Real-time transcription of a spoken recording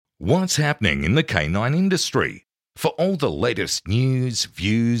What's happening in the canine industry? For all the latest news,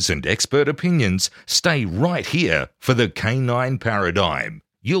 views, and expert opinions, stay right here for the Canine Paradigm.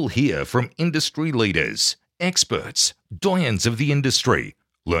 You'll hear from industry leaders, experts, doyens of the industry,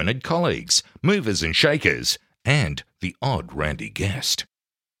 learned colleagues, movers and shakers, and the odd randy guest.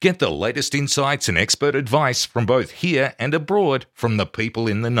 Get the latest insights and expert advice from both here and abroad from the people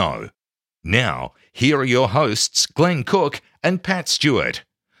in the know. Now, here are your hosts, Glenn Cook and Pat Stewart.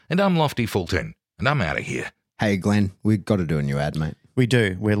 And I'm Lofty Fulton, and I'm out of here. Hey, Glenn, we've got to do a new ad, mate. We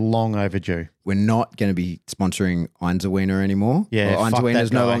do. We're long overdue. We're not going to be sponsoring Einzelwiener anymore. Yeah, or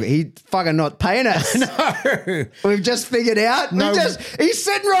Einzelwiener's no longer. He's fucking not paying us. No. We've just figured out. No. He's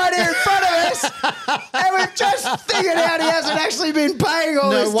sitting right here in front of us, and we've just figured out he hasn't actually been paying all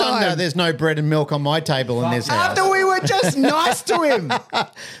this No time. wonder there's no bread and milk on my table in this house. After we were just nice to him.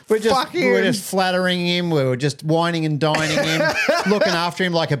 We're Fucking- just flattering him. We were just whining and dining him, looking after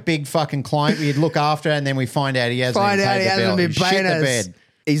him like a big fucking client we'd look after, and then we find out he hasn't Find even out paid he the hasn't bill. been He shit paying the us. bed.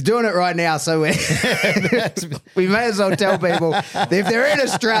 He's doing it right now, so we may as well tell people that if they're in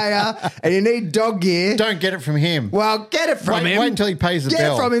Australia and you need dog gear, Don't get it from him. well, get it from him. Wait until he pays the Get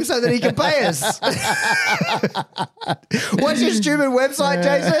bill. it from him so that he can pay us. What's your stupid website,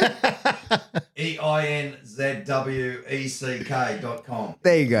 Jason? EINZWECK.com.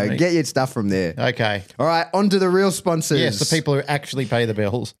 There you go. Get your stuff from there. Okay. All right, on to the real sponsors. Yes, the people who actually pay the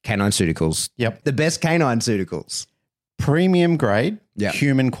bills. Canine Ceuticals. Yep. The best canine ceuticals. Premium grade, Yep.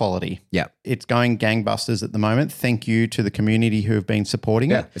 human quality. Yeah. It's going gangbusters at the moment. Thank you to the community who have been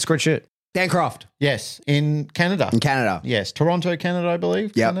supporting it. It's great shit. Dan Croft Yes, in Canada. in Canada. Yes, Toronto, Canada, I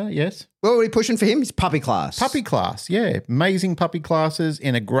believe. Yep. Canada, yes. What are we pushing for him? He's puppy class. Puppy class, yeah. Amazing puppy classes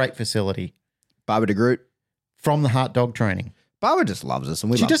in a great facility Barbara de Groot. from the Heart Dog Training. Barbara just loves us,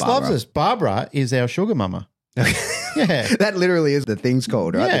 and we She love just Barbara. loves us. Barbara is our sugar mama. Yeah. That literally is the thing's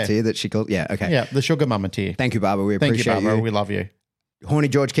called, right? Yeah. The tier that she called. Yeah, okay. Yeah, the sugar mama tier. Thank you, Barbara. We Thank you, appreciate Barbara. you. We love you. Horny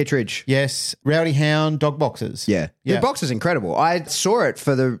George Kittredge. Yes, Rowdy Hound dog boxes. Yeah. Yeah. The box is incredible. I saw it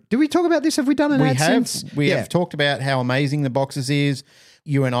for the... Did we talk about this? Have we done an We ad have since? we Yeah. have talked about how amazing the boxes is.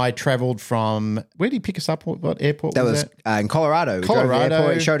 You and I travelled from, where did he pick us up? What airport That was was that? in Colorado. We drove to the Colorado.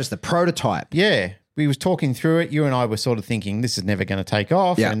 airport. He showed us the prototype. Yeah, we was talking through it. You and I were sort of thinking this is never going to take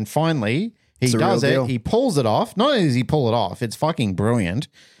off. Yeah. And finally, he It's a real does it. deal. He pulls it off. Not only does he pull it off, it's fucking brilliant.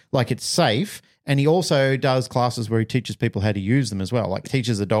 Like it's safe. And he also does classes where he teaches people how to use them as well. Like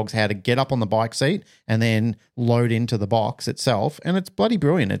teaches the dogs how to get up on the bike seat and then load into the box itself. And it's bloody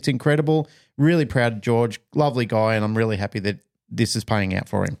brilliant. It's incredible. Really proud of George. Lovely guy. And I'm really happy that this is paying out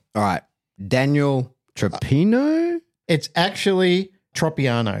for him. All right. Daniel Trapino? It's actually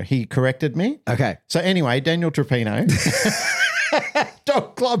Tropiano. He corrected me. Okay. So anyway, Daniel Trapino.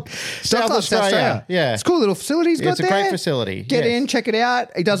 Dog Club, South Club, Australia. Yeah. It's a cool little facility he's got It's a there. great facility. Get yes. in, check it out.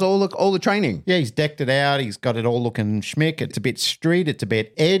 He does all the training. Yeah, he's decked it out. He's got it all looking schmick. It's a bit street. It's a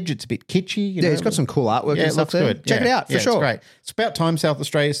bit edge. It's a bit kitschy. Yeah, he's got some cool artwork Yeah, and it stuff looks there. good. Check Yeah. it out for Yeah, sure. It's great. It's about time South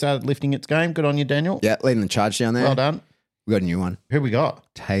Australia started lifting its game. Good on you, Daniel. Yeah, leading the charge down there. Well done. We got a new one. Who we got?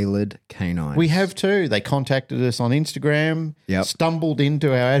 Tailored Canines. We have two. They contacted us on Instagram, Yep. stumbled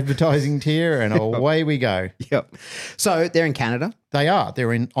into our advertising tier, and away we go. Yep. So they're in Canada. They are.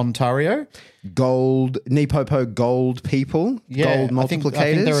 They're in Ontario. Gold, Nipopo gold people. Yeah, Gold multiplicators.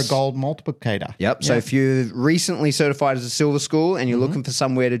 I think they're a gold multiplicator. Yep. So if you're recently certified as a silver school and you're looking for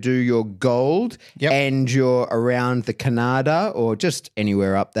somewhere to do your gold Yep. and you're around the Canada or just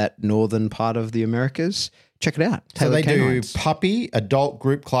anywhere up that northern part of the Americas, check it out. So they Tailored Canines. do puppy, adult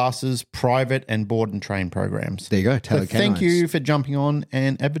group classes, private and board and train programs. There you go. So Tailored thank Canines. you for jumping on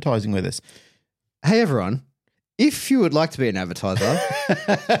and advertising with us. Hey, everyone. If you would like to be an advertiser,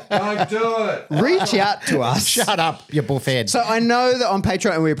 Don't do it. reach out to us. Shut up, you buffhead. So I know that on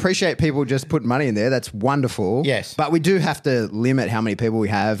Patreon, and we appreciate people just putting money in there. That's wonderful. Yes. But we do have to limit how many people we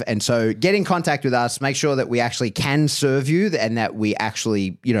have. And so get in contact with us. Make sure that we actually can serve you and that we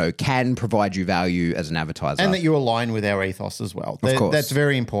actually, can provide you value as an advertiser. and that you align with our ethos as well. Of course. That's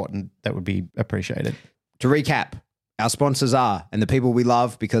very important. That would be appreciated. To recap, our sponsors are, and the people we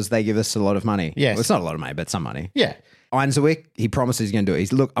love because they give us a lot of money. Yes. Well, it's not a lot of money, but some money. Yeah. Einzelwick, he promises he's going to do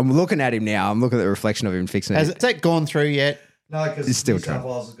it. I'm looking at him now. I'm looking at the reflection of him fixing Has it. that gone through yet? No, because It's still New South true.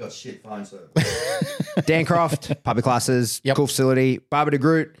 Wales has got shit phone service. Dan Croft, public classes, Yep. cool facility. Barbara de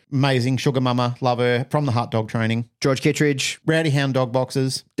Groot, Amazing. Sugar Mama. Love her. From the Heart Dog Training. George Kittredge, Rowdy Hound dog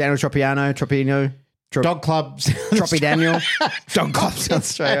boxes. Daniel Tropino, Dog clubs. Troppy Daniel, Dog Club South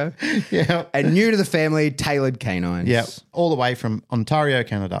Australia. Yeah. And new to the family, Tailored Canines. Yeah. All the way from Ontario,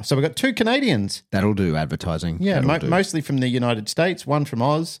 Canada. So we've got 2 Canadians. That'll do advertising. Yeah, That'll do. mostly from the United States, 1 from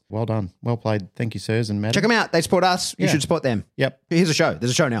Oz. Well done. Well played. Thank you, sirs and madam. Check them out. They support us. You Yeah. should support them. Yep. Here's a show.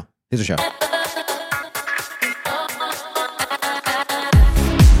 There's a show now. Here's a show.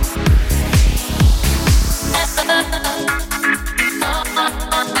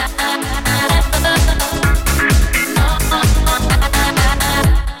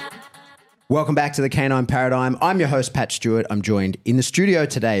 Welcome back to the Canine Paradigm. I'm your host, Pat Stewart. I'm joined in the studio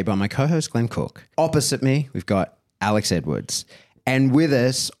today by my co-host, Glenn Cook. Opposite me, we've got Alex Edwards. And with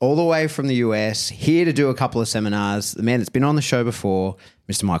us, all the way from the US, here to do a couple of seminars, the man that's been on the show before,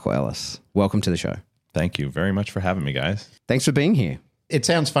 Mr. Michael Ellis. Welcome to the show. Thank you very much for having me, guys. Thanks for being here. It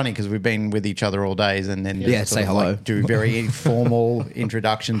sounds funny because we've been with each other all days and then Yeah, sort say of hello. like do very formal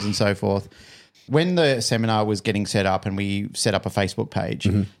introductions and so forth. When the seminar was getting set up and we set up a Facebook page,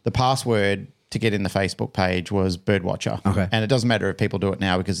 the password to get in the Facebook page was Birdwatcher. Okay. And it doesn't matter if people do it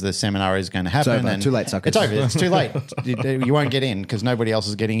now because the seminar is going to happen. over. And Too late, suckers. It's over. It's too late. You won't get in because nobody else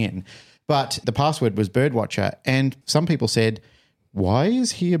is getting in. But the password was Birdwatcher. And some people said, why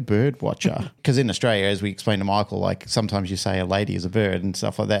is he a bird watcher? Because in Australia, as we explained to Michael, like sometimes you say a lady is a bird and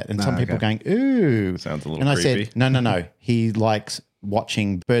stuff like that. And some people going, ooh. Sounds a little And I creepy. said, no. He likes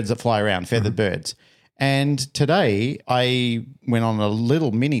watching birds that fly around, feathered birds. And today I went on a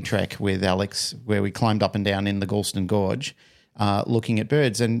little mini trek with Alex where we climbed up and down in the Galston Gorge looking at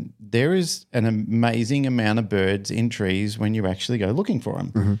birds. And there is an amazing amount of birds in trees when you actually go looking for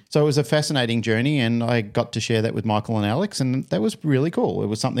them. So it was a fascinating journey and I got to share that with Michael and Alex and that was really cool. It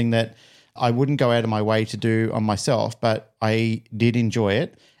was something that I wouldn't go out of my way to do on myself, but I did enjoy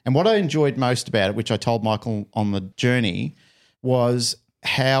it. And what I enjoyed most about it, which I told Michael on the journey, was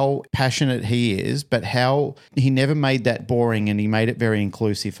how passionate he is, but how he never made that boring and he made it very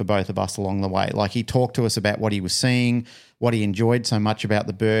inclusive for both of us along the way. Like he talked to us about what he was seeing, what he enjoyed so much about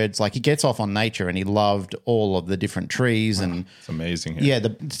the birds. Like he gets off on nature and he loved all of the different trees and It's amazing here. yeah,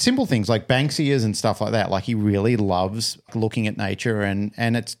 the simple things like Banksias and stuff like that. Like he really loves looking at nature and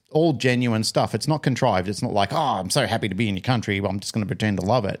it's all genuine stuff. It's not contrived. It's not like, oh, I'm so happy to be in your country, but I'm just going to pretend to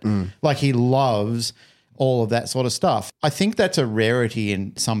love it. Like he loves all of that sort of stuff. I think that's a rarity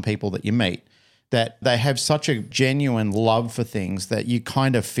in some people that you meet, that they have such a genuine love for things that you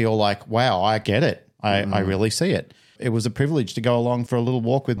kind of feel like, wow, I get it. I really see it. It was a privilege to go along for a little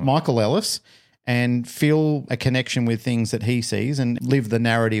walk with Michael Ellis and feel a connection with things that he sees and live the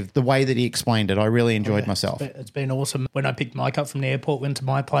narrative the way that he explained it. I really enjoyed myself. It's been awesome. When I picked Mike up from the airport, went to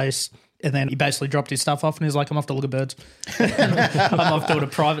my place, and then he basically dropped his stuff off and he's like, I'm off to look at birds. I'm off doing a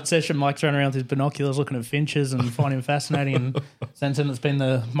private session. Mike's running around with his binoculars looking at finches and finding them fascinating. And since then, it's been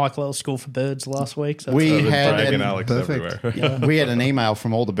the Michael Ellis School for Birds last week. So We had Dragging an- Alex perfect. everywhere. We had an email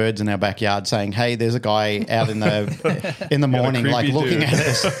from all the birds in our backyard saying, hey, there's a guy out in the morning like creepy looking dude. at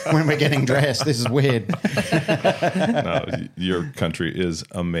us when we're getting dressed. This is weird. No, your country is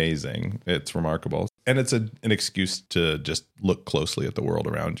amazing. It's remarkable. And it's an excuse to just look closely at the world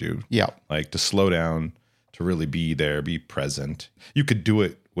around you. Yeah. Like to slow down, to really be there, be present. You could do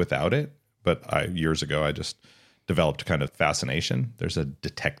it without it, but years ago I just developed a kind of fascination. There's a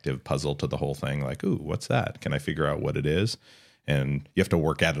detective puzzle to the whole thing. Like, ooh, what's that? Can I figure out what it is? And you have to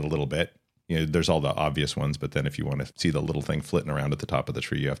work at it a little bit. You know, there's all the obvious ones, but then if you want to see the little thing flitting around at the top of the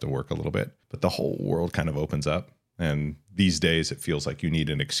tree, you have to work a little bit. But the whole world kind of opens up. And these days it feels like you need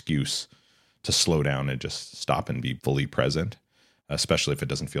an excuse to slow down and just stop and be fully present, especially if it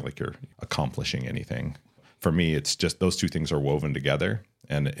doesn't feel like you're accomplishing anything. For me, it's just those two things are woven together.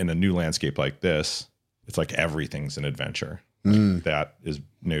 And in a new landscape like this, it's like everything's an adventure. That is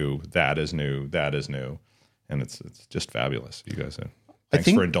new. That is new. That is new. And it's just fabulous. You guys, thanks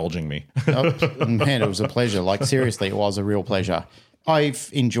think- for indulging me. Oh, man, it was a pleasure. Like, seriously, it was a real pleasure. I've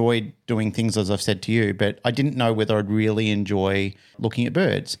enjoyed doing things, as I've said to you, but I didn't know whether I'd really enjoy looking at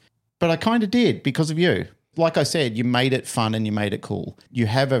birds. But I kind of did because of you. Like I said, you made it fun and you made it cool. You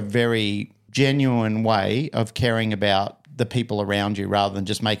have a very genuine way of caring about the people around you rather than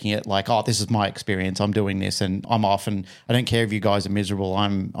just making it like, oh, this is my experience. I'm doing this and I'm off and I don't care if you guys are miserable.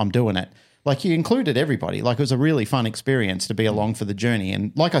 I'm doing it. Like you included everybody. Like it was a really fun experience to be along for the journey.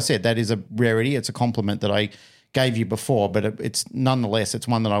 And like I said, that is a rarity. It's a compliment that I gave you before, but it's nonetheless, it's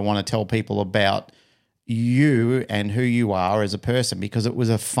one that I want to tell people about you and who you are as a person because it was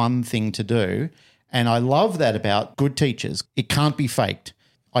a fun thing to do. And I love that about good teachers. It can't be faked.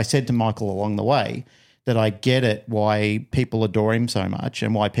 I said to Michael along the way that I get it why people adore him so much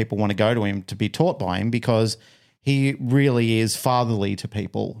and why people want to go to him to be taught by him because he really is fatherly to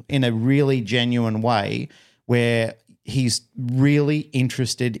people in a really genuine way where he's really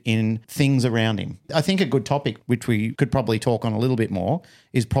interested in things around him. I think a good topic, which we could probably talk on a little bit more,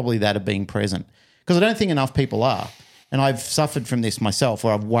 is probably that of being present. Because I don't think enough people are. And I've suffered from this myself,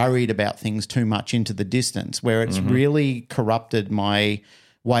 where I've worried about things too much into the distance, where it's really corrupted my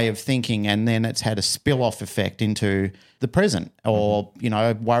way of thinking, and then it's had a spill-off effect into the present, or,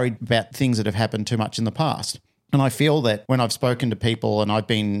 worried about things that have happened too much in the past. And I feel that when I've spoken to people and I've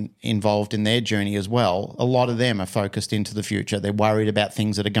been involved in their journey as well, a lot of them are focused into the future. They're worried about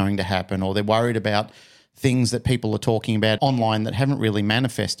things that are going to happen, or they're worried about things that people are talking about online that haven't really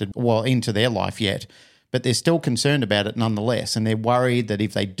manifested into their life yet. But they're still concerned about it nonetheless. And they're worried that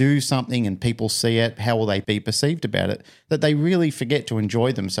if they do something and people see it, how will they be perceived about it? That they really forget to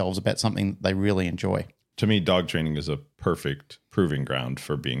enjoy themselves about something they really enjoy. To me, dog training is a perfect proving ground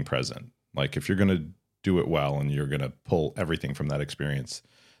for being present. Like if you're going to do it well and you're going to pull everything from that experience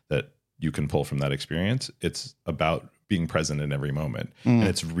that you can pull from that experience, it's about being present in every moment. And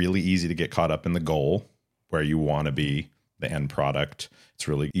it's really easy to get caught up in the goal where you want to be, the end product. It's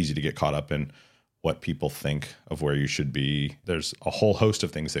really easy to get caught up in what people think of where you should be. There's a whole host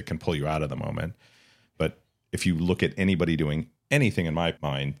of things that can pull you out of the moment. But if you look at anybody doing anything, in my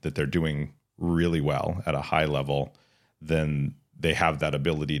mind, that they're doing really well at a high level, then they have that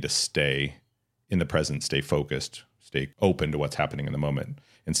ability to stay in the present, stay focused, stay open to what's happening in the moment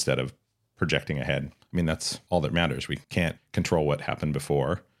instead of projecting ahead. I mean, that's all that matters. We can't control what happened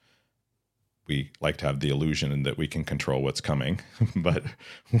before. We like to have the illusion that we can control what's coming, but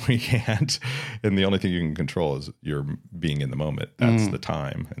we can't. And the only thing you can control is your being in the moment. That's the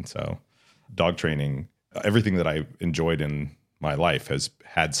time. And so dog training, everything that I enjoyed in my life has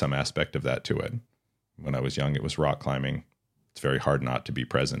had some aspect of that to it. When I was young, it was rock climbing. It's very hard not to be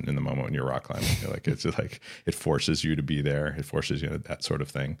present in the moment when you're rock climbing. It's just like, it forces you to be there. It forces you to that sort of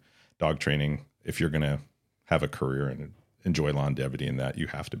thing. Dog training, if you're going to have a career and enjoy longevity in that, you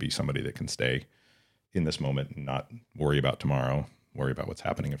have to be somebody that can stay in this moment and not worry about tomorrow, worry about what's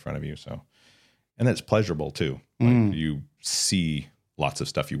happening in front of you. So, and it's pleasurable too. Like you see lots of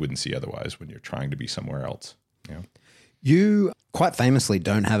stuff you wouldn't see otherwise when you're trying to be somewhere else. Yeah. You quite famously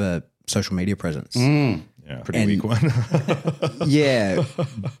don't have a social media presence. Yeah. Pretty weak one. Yeah.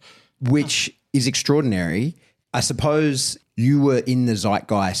 Which is extraordinary. I suppose you were in the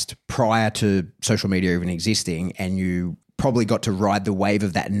zeitgeist prior to social media even existing, and you probably got to ride the wave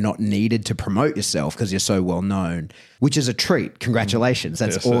of that and not needed to promote yourself because you're so well known, which is a treat. Congratulations.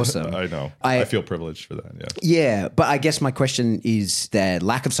 That's awesome. I know. I feel privileged for that. Yeah. Yeah. But I guess my question is the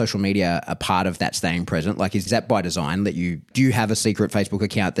lack of social media a part of that staying present? Like, is that by design that do you have a secret Facebook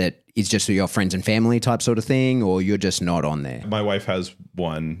account that is just for your friends and family type sort of thing, or you're just not on there? My wife has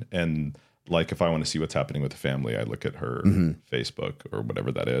one, and like if I want to see what's happening with the family, I look at her Facebook or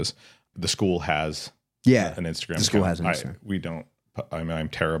whatever that is. The school has an Instagram. The school account. has an Instagram. We don't. I mean, I'm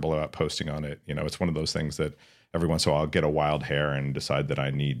terrible about posting on it. It's one of those things that every once in a while I'll get a wild hair and decide that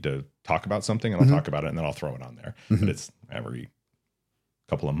I need to talk about something, and I'll talk about it, and then I'll throw it on there. But it's every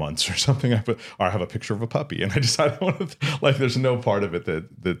couple of months or something. Or I have a picture of a puppy, and I decide I want to, like, there's no part of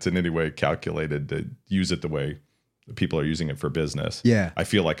it that's in any way calculated to use it the way people are using it for business. Yeah. I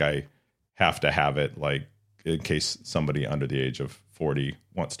feel like I have to have it, like, in case somebody under the age of 40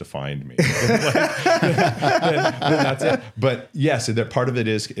 wants to find me. then that's it. But yes, that part of it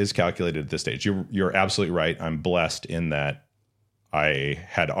is calculated at this stage. You're absolutely right. I'm blessed in that I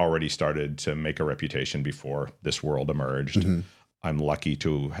had already started to make a reputation before this world emerged. I'm lucky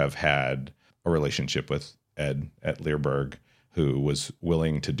to have had a relationship with Ed at Learberg, who was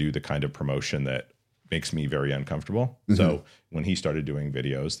willing to do the kind of promotion that makes me very uncomfortable. So when he started doing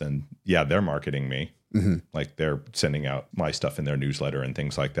videos, then they're marketing me. Like they're sending out my stuff in their newsletter and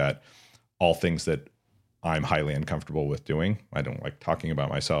things like that. All things that I'm highly uncomfortable with doing. I don't like talking about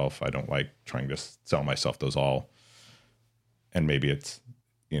myself. I don't like trying to sell myself. Those all, and maybe it's,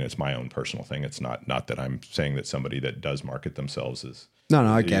 it's my own personal thing. It's not that I'm saying that somebody that does market themselves is. No,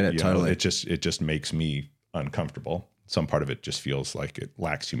 I get it totally. It just makes me uncomfortable. Some part of it just feels like it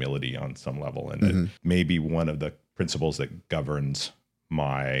lacks humility on some level. And that maybe one of the principles that governs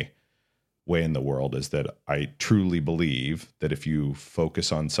my way in the world is that I truly believe that if you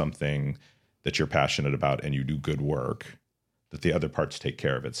focus on something that you're passionate about and you do good work, that the other parts take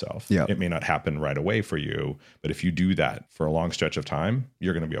care of itself. Yeah. It may not happen right away for you, but if you do that for a long stretch of time,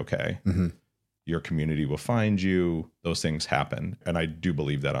 you're going to be okay. Your community will find you. Those things happen. And I do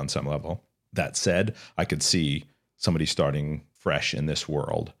believe that on some level. That said, I could see somebody starting fresh in this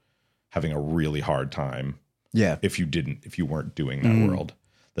world having a really hard time. Yeah. If you weren't doing that world.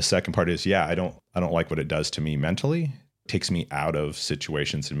 The second part is, I don't like what it does to me mentally. It takes me out of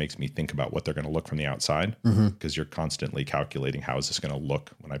situations and makes me think about what they're going to look from the outside, because you're constantly calculating, how is this going to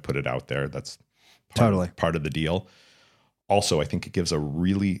look when I put it out there? That's part of the deal. Also, I think it gives a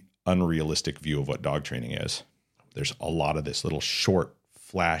really unrealistic view of what dog training is. There's a lot of this little short,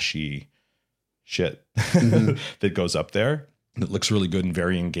 flashy shit that goes up there that looks really good and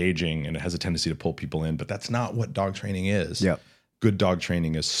very engaging, and it has a tendency to pull people in, but that's not what dog training is. Yep. Good dog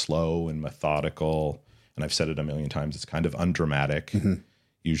training is slow and methodical, and I've said it a million times, it's kind of undramatic.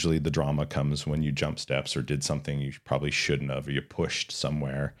 Usually the drama comes when you jump steps or did something you probably shouldn't have, or you pushed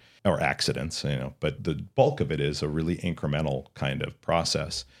somewhere, or accidents, but the bulk of it is a really incremental kind of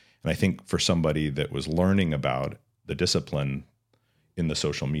process. And I think for somebody that was learning about the discipline in the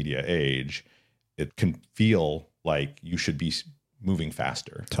social media age, it can feel like you should be moving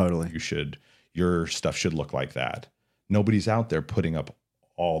faster. Totally. Your stuff should look like that. Nobody's out there putting up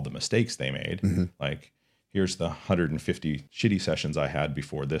all the mistakes they made. Like, here's the 150 shitty sessions I had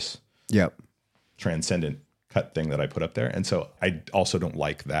before this transcendent cut thing that I put up there. And so I also don't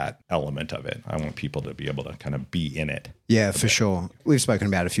like that element of it. I want people to be able to kind of be in it. Yeah, for sure. We've spoken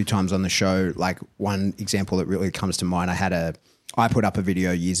about it a few times on the show. Like, one example that really comes to mind, I put up a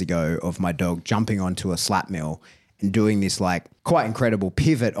video years ago of my dog jumping onto a slap mill and doing this like quite incredible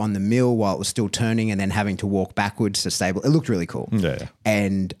pivot on the mill while it was still turning, and then having to walk backwards to stable. It looked really cool. Yeah.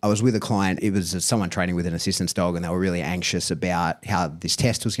 And I was with a client. It was someone training with an assistance dog, and they were really anxious about how this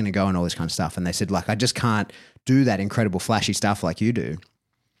test was going to go and all this kind of stuff. And they said, like, I just can't do that incredible flashy stuff like you do.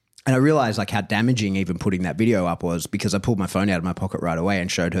 And I realized like how damaging even putting that video up was, because I pulled my phone out of my pocket right away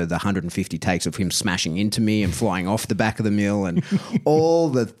and showed her the 150 takes of him smashing into me and flying off the back of the mill and all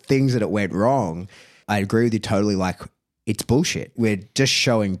the things that it went wrong. I agree with you totally. Like, it's bullshit. We're just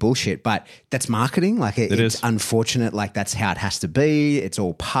showing bullshit, but that's marketing. Like, it's unfortunate. Like, that's how it has to be. It's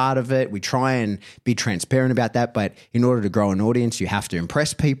all part of it. We try and be transparent about that, but in order to grow an audience, you have to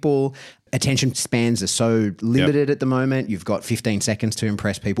impress people. Attention spans are so limited at the moment. You've got 15 seconds to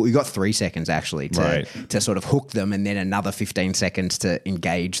impress people. You've got 3 seconds actually to sort of hook them, and then another 15 seconds to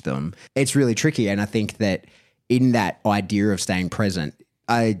engage them. It's really tricky. And I think that in that idea of staying present,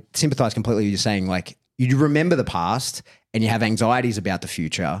 I sympathize completely with you saying, like, you remember the past and you have anxieties about the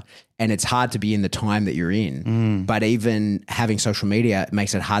future, and it's hard to be in the time that you're in. But even having social media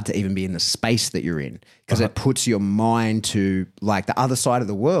makes it hard to even be in the space that you're in, because it puts your mind to like the other side of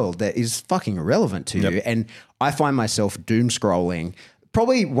the world that is fucking irrelevant to you. And I find myself doom scrolling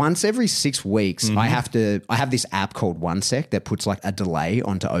probably once every 6 weeks. I have this app called OneSec that puts like a delay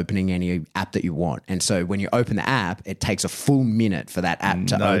onto opening any app that you want. And so when you open the app, it takes a full minute for that app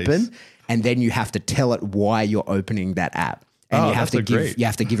to open. And then you have to tell it why you're opening that app. And you have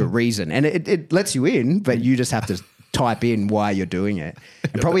to give a reason. And it lets you in, but you just have to type in why you're doing it.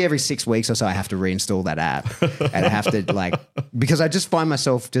 And probably every 6 weeks or so, I have to reinstall that app. And I have to because I just find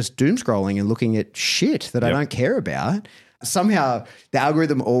myself just doom scrolling and looking at shit that I don't care about. Somehow the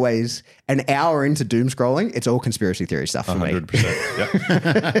algorithm always, an hour into doom scrolling, it's all conspiracy theory stuff for 100%.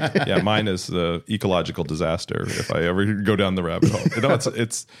 me. Yeah, mine is the ecological disaster if I ever go down the rabbit hole.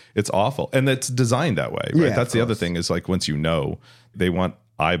 It's awful. And it's designed that way, right? Yeah, that's the other thing is like, once they want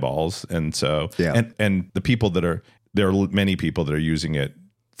eyeballs. And so, and the people there are many people that are using it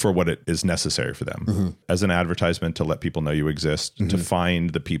for what it is necessary for them as an advertisement, to let people know you exist, to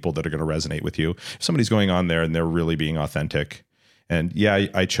find the people that are going to resonate with you. If somebody's going on there and they're really being authentic, and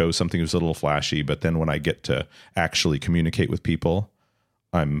I chose something that was a little flashy, but then when I get to actually communicate with people,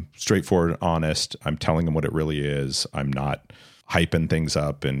 I'm straightforward, honest. I'm telling them what it really is. I'm not hyping things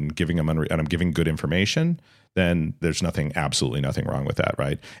up and giving them, and I'm giving good information. Then there's absolutely nothing wrong with that,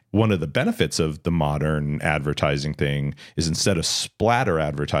 right? One of the benefits of the modern advertising thing is, instead of splatter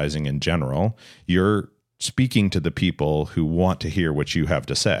advertising in general, you're speaking to the people who want to hear what you have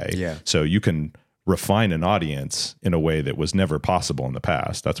to say. Yeah. So you can refine an audience in a way that was never possible in the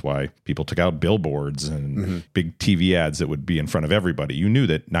past. That's why people took out billboards and big TV ads that would be in front of everybody. You knew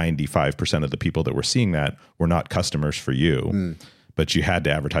that 95% of the people that were seeing that were not customers for you. But you had to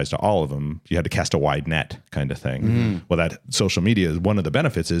advertise to all of them. You had to cast a wide net kind of thing. Well, that social media, one of the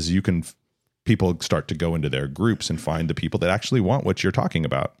benefits is people start to go into their groups and find the people that actually want what you're talking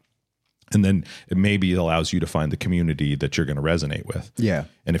about. And then it allows you to find the community that you're going to resonate with. Yeah.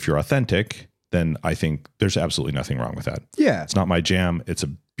 And if you're authentic, then I think there's absolutely nothing wrong with that. Yeah. It's not my jam. It's a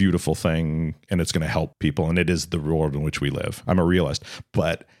beautiful thing, and it's going to help people. And it is the world in which we live. I'm a realist,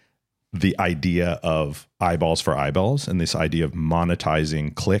 but the idea of eyeballs for eyeballs and this idea of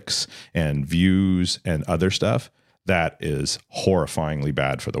monetizing clicks and views and other stuff, that is horrifyingly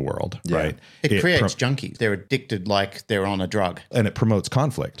bad for the world, right? It creates junkies. They're addicted like they're on a drug. And it promotes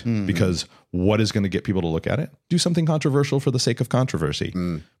conflict because what is going to get people to look at it? Do something controversial for the sake of controversy.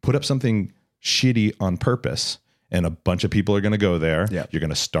 Put up something shitty on purpose, and a bunch of people are going to go there. Yeah. You're going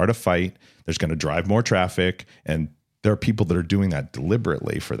to start a fight. There's going to drive more traffic. And there are people that are doing that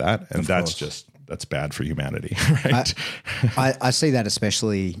deliberately for that. And that's bad for humanity, right? I see that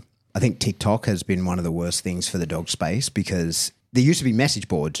especially. I think TikTok has been one of the worst things for the dog space because there used to be message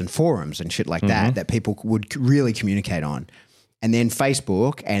boards and forums and shit like that people would really communicate on. And then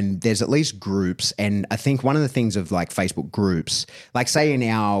Facebook, and there's at least groups. And I think one of the things of like Facebook groups, like say in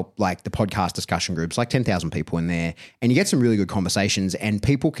our, like the podcast discussion groups, like 10,000 people in there, and you get some really good conversations and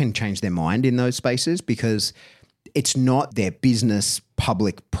people can change their mind in those spaces because it's not their business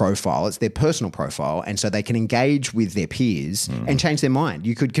public profile, it's their personal profile. And so they can engage with their peers and change their mind.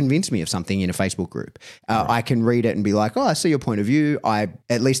 You could convince me of something in a Facebook group. I can read it and be like, oh, I see your point of view. I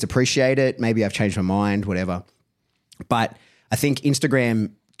at least appreciate it. Maybe I've changed my mind, whatever. But I think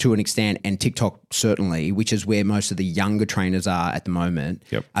Instagram to an extent and TikTok certainly, which is where most of the younger trainers are at the moment,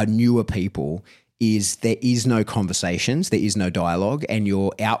 are newer people, is there is no conversations, there is no dialogue, and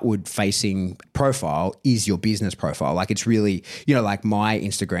your outward facing profile is your business profile. Like it's really, you know, like my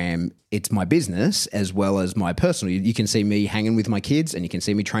Instagram, it's my business as well as my personal. You can see me hanging with my kids and you can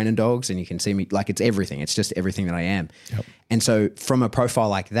see me training dogs and you can see me, like it's everything. It's just everything that I am. And so from a profile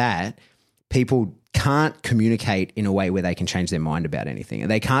like that, people can't communicate in a way where they can change their mind about anything.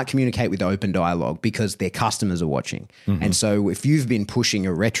 And they can't communicate with open dialogue because their customers are watching. And so if you've been pushing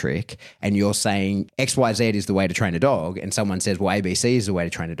a rhetoric and you're saying XYZ is the way to train a dog and someone says, well, ABC is the way to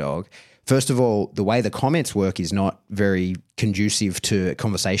train a dog, first of all, the way the comments work is not very conducive to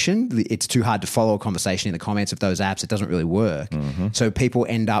conversation. It's too hard to follow a conversation in the comments of those apps. It doesn't really work. So people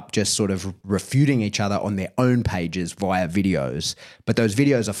end up just sort of refuting each other on their own pages via videos. But those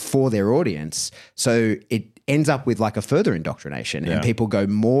videos are for their audience. So it ends up with like a further indoctrination and people go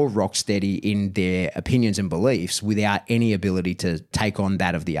more rock steady in their opinions and beliefs without any ability to take on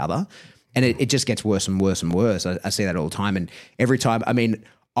that of the other. And it just gets worse and worse and worse. I see that all the time. And every time, I mean,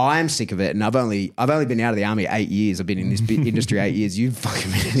 I'm sick of it, and I've only been out of the army 8 years. I've been in this industry 8 years. You've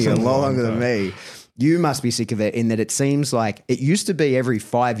fucking been here a lot longer than me. You must be sick of it in that it seems like it used to be every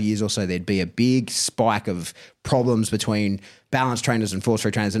 5 years or so there'd be a big spike of problems between balance trainers and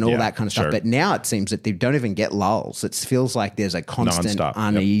force-free trainers and all that kind of stuff. But now it seems that they don't even get lulls. It feels like there's a constant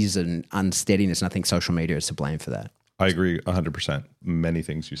unease and unsteadiness, and I think social media is to blame for that. I agree 100%. Many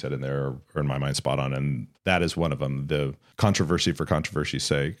things you said in there are in my mind spot on. And that is one of them, the controversy for controversy's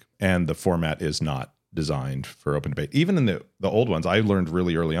sake. And the format is not designed for open debate. Even in the old ones, I learned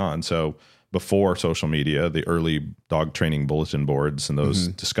really early on. So before social media, the early dog training bulletin boards and those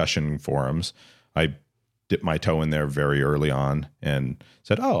discussion forums, I dipped my toe in there very early on and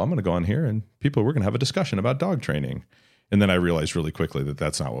said, oh, I'm going to go on here and we're going to have a discussion about dog training. And then I realized really quickly that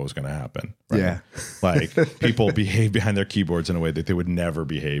that's not what was going to happen. Right? Yeah. Like people behave behind their keyboards in a way that they would never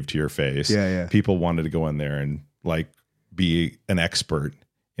behave to your face. Yeah. People wanted to go in there and like be an expert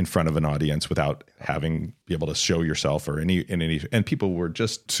in front of an audience without be able to show yourself or any, and people were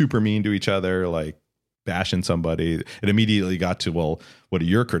just super mean to each other, like bashing somebody. It immediately got to, well, what are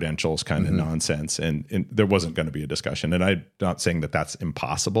your credentials kind of nonsense. And there wasn't going to be a discussion. And I'm not saying that that's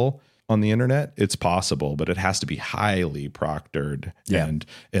impossible. On the internet, it's possible, but it has to be highly proctored and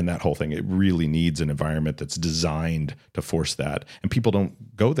that whole thing. It really needs an environment that's designed to force that. And people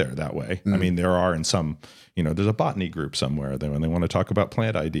don't go there that way. I mean, there are in some, there's a botany group somewhere that when they want to talk about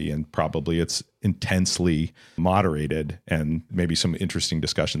plant ID, and probably it's intensely moderated and maybe some interesting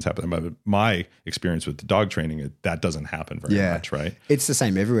discussions happen. But my experience with the dog training, that doesn't happen very much, right? It's the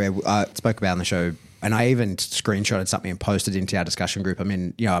same everywhere. I spoke about on the show. And I even screenshotted something and posted into our discussion group. I'm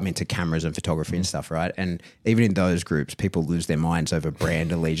into cameras and photography and stuff, right? And even in those groups, people lose their minds over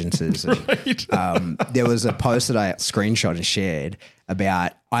brand allegiances. And, there was a post that I screenshot and shared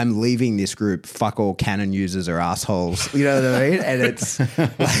about, I'm leaving this group, fuck all Canon users are assholes. You know what I mean? And it's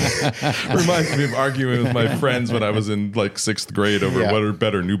reminds me of arguing with my friends when I was in like 6th grade over what are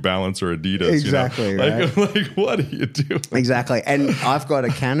better, New Balance or Adidas. Exactly. Right? Like, what are you doing? Exactly. And I've got a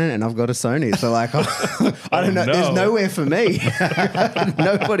Canon and I've got a Sony. So like, I don't know. No. There's nowhere for me.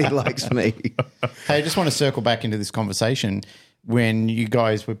 Nobody likes me. Hey, I just want to circle back into this conversation. When you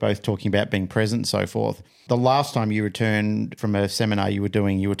guys were both talking about being present and so forth, the last time you returned from a seminar you were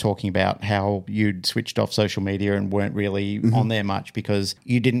doing, you were talking about how you'd switched off social media and weren't really on there much because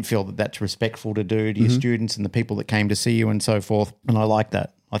you didn't feel that that's respectful to do to your students and the people that came to see you and so forth. And I like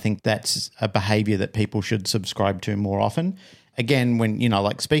that. I think that's a behavior that people should subscribe to more often. again, when,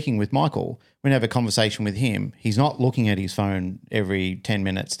 like speaking with Michael, when I have a conversation with him, he's not looking at his phone every 10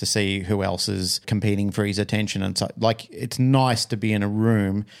 minutes to see who else is competing for his attention. And so, like, it's nice to be in a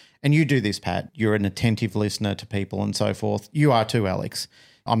room. And you do this, Pat. You're an attentive listener to people and so forth. You are too, Alex.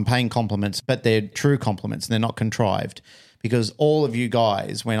 I'm paying compliments, but they're true compliments. They're not contrived. Because all of you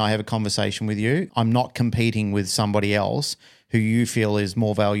guys, when I have a conversation with you, I'm not competing with somebody else who you feel is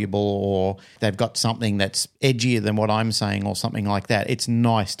more valuable or they've got something that's edgier than what I'm saying or something like that. It's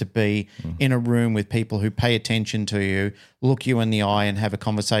nice to be in a room with people who pay attention to you, look you in the eye and have a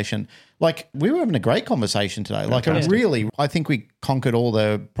conversation. Like, we were having a great conversation today. Like, I think we conquered all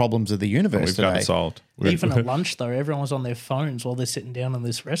the problems of the universe We've today. got it solved. Even at lunch, though, everyone was on their phones while they're sitting down in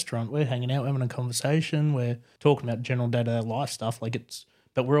this restaurant. We're hanging out, we're having a conversation. We're talking about general day-to-day life stuff.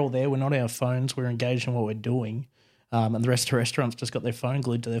 But we're all there. We're not our phones. We're engaged in what we're doing. And the rest of the restaurants just got their phone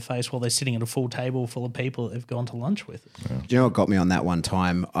glued to their face while they're sitting at a full table full of people that they've gone to lunch with. Do you know what got me on that one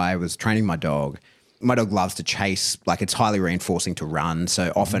time? I was training my dog. My dog loves to chase, like it's highly reinforcing to run.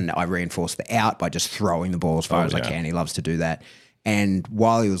 So often I reinforce the out by just throwing the ball as far as I can. He loves to do that. And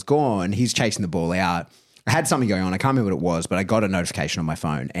while he was gone, he's chasing the ball out. I had something going on. I can't remember what it was, but I got a notification on my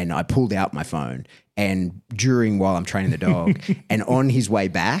phone and I pulled out my phone. And while I'm training the dog, and on his way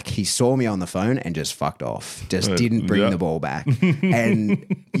back, he saw me on the phone and just fucked off. Just didn't bring the ball back. And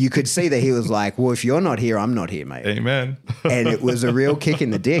you could see that he was like, well, if you're not here, I'm not here, mate. Amen. And it was a real kick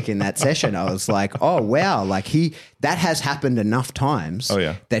in the dick in that session. I was like, oh, wow. Like that has happened enough times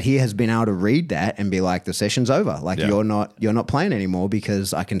that he has been able to read that and be like, the session's over. Like you're not playing anymore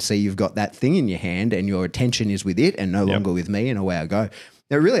because I can see you've got that thing in your hand and your attention is with it and no longer with me, and away I go.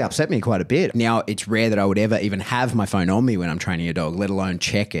 It really upset me quite a bit. Now, it's rare that I would ever even have my phone on me when I'm training a dog, let alone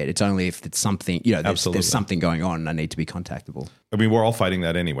check it. It's only if it's something, there's something going on and I need to be contactable. I mean, we're all fighting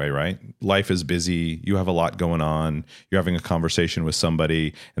that anyway, right? Life is busy. You have a lot going on. You're having a conversation with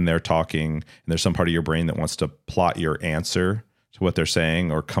somebody and they're talking and there's some part of your brain that wants to plot your answer to what they're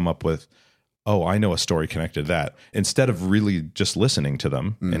saying or come up with, oh, I know a story connected to that. Instead of really just listening to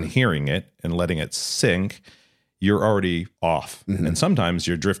them and hearing it and letting it sink, you're already off. And sometimes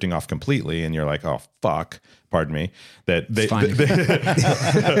you're drifting off completely and you're like, oh, fuck, pardon me. That they you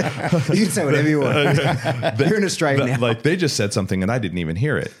can say whatever you want. You're in Australia now. Like they just said something and I didn't even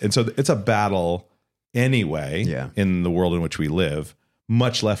hear it. And so it's a battle anyway in the world in which we live,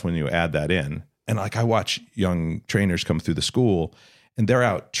 much less when you add that in. And like I watch young trainers come through the school and they're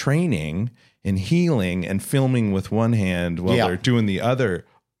out training and healing and filming with one hand while they're doing the other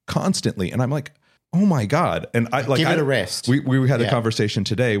constantly. And I'm like, oh my God. And I like, give it a rest. We had a conversation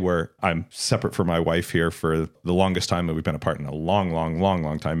today where I'm separate from my wife here for the longest time that we've been apart in a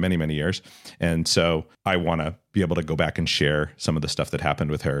long time, many, many years. And so I want to be able to go back and share some of the stuff that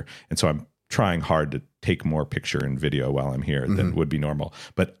happened with her. And so I'm trying hard to take more picture and video while I'm here than would be normal.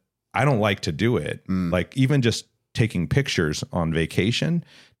 But I don't like to do it. Like even just taking pictures on vacation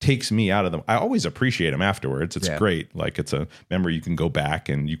takes me out of them. I always appreciate them afterwards. It's great. Like it's a memory you can go back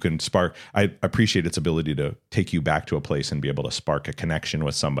and you can spark. I appreciate its ability to take you back to a place and be able to spark a connection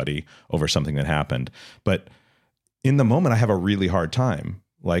with somebody over something that happened. But in the moment, I have a really hard time.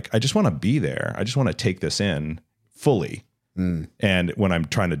 Like I just want to be there. I just want to take this in fully. And when I'm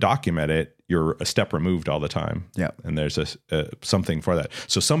trying to document it, you're a step removed all the time. Yeah. And there's something for that.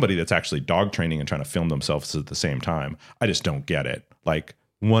 So somebody that's actually dog training and trying to film themselves at the same time, I just don't get it. Like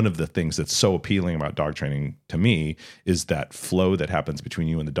one of the things that's so appealing about dog training to me is that flow that happens between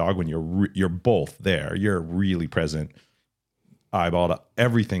you and the dog when you're both there. You're really present, eyeballed.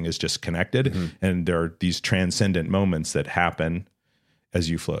 Everything is just connected. And there are these transcendent moments that happen as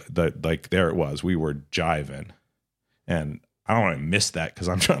you flow. Like there it was. We were jiving. And I don't want to miss that because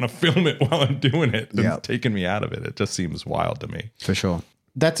I'm trying to film it while I'm doing it. It's taking me out of it. It just seems wild to me. For sure.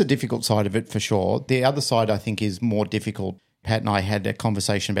 That's a difficult side of it for sure. The other side I think is more difficult. Pat and I had a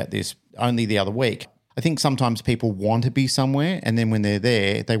conversation about this only the other week. I think sometimes people want to be somewhere and then when they're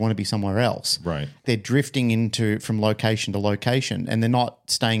there, they want to be somewhere else. Right. They're drifting from location to location and they're not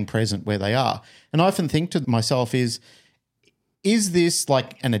staying present where they are. And I often think to myself is this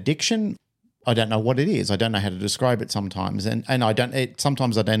like an addiction? I don't know what it is. I don't know how to describe it sometimes. And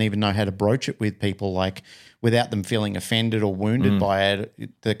sometimes I don't even know how to broach it with people like without them feeling offended or wounded by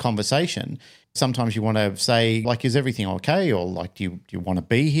the conversation. Sometimes you want to say like, is everything okay? Or like, do you want to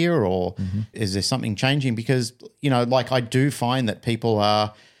be here? Or is there something changing? Because, like I do find that people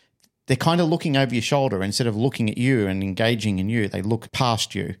they're kind of looking over your shoulder instead of looking at you and engaging in you. They look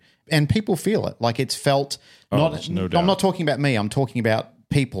past you and people feel it. Like it's felt no doubt. I'm not talking about me. I'm talking about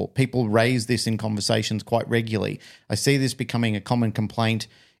people raise this in conversations quite regularly. I see this becoming a common complaint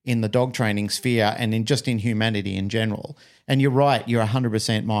in the dog training sphere and in humanity in general. And you're right, you're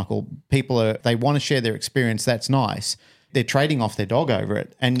 100%, Michael. They want to share their experience. That's nice. They're trading off their dog over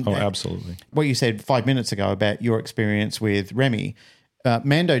it. And Absolutely. what you said 5 minutes ago about your experience with Remy,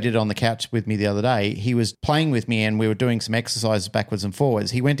 Mando did it on the couch with me the other day. He was playing with me and we were doing some exercises backwards and forwards.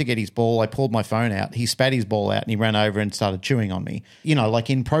 He went to get his ball. I pulled my phone out. He spat his ball out and he ran over and started chewing on me, like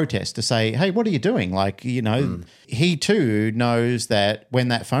in protest to say, hey, what are you doing? He too knows that when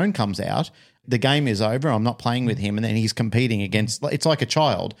that phone comes out, the game is over. I'm not playing with him. And then he's competing against, it's like a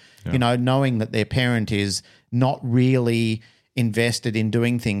child, knowing that their parent is not really invested in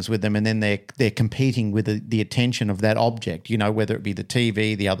doing things with them, and then they're competing with the attention of that object, whether it be the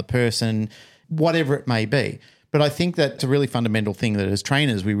TV, the other person, whatever it may be. But I think that's a really fundamental thing that as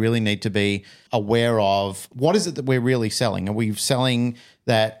trainers we really need to be aware of. What is it that we're really selling? Are we selling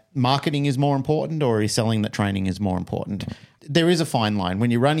that marketing is more important, or are we selling that training is more important? There is a fine line. When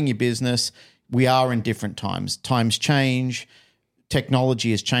you're running your business, we are in different times. Times change.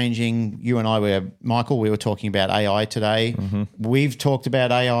 Technology is changing. You and I Michael, we were talking about AI today. Mm-hmm. We've talked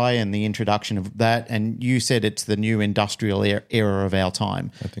about AI and the introduction of that, and you said it's the new industrial era of our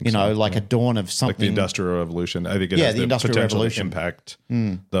time. I think a dawn of something. Like the Industrial Revolution. I think it has the Industrial Revolution to impact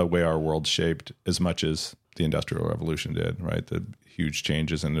the way our world's shaped as much as the Industrial Revolution did, right? The huge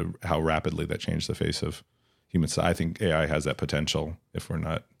changes and how rapidly that changed the face of human society. I think AI has that potential if we're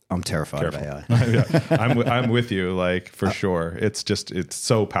not I'm terrified careful. of AI. Yeah, I'm with you, for sure. It's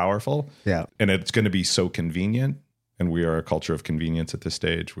so powerful. Yeah. And it's going to be so convenient. And we are a culture of convenience at this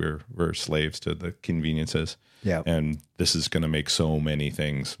stage. We're slaves to the conveniences. Yeah. And this is going to make so many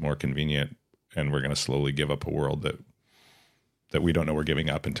things more convenient. And we're going to slowly give up a world that we don't know we're giving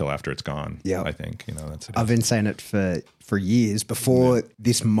up until after it's gone. Yeah. I think, that's it. I've been saying it for years. Before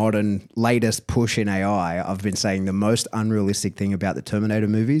this modern latest push in AI, I've been saying the most unrealistic thing about the Terminator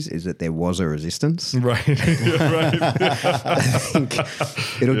movies is that there was a resistance. Right. Right. I think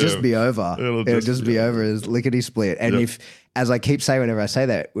it'll just be over. It'll just be over as lickety split. And if, as I keep saying whenever I say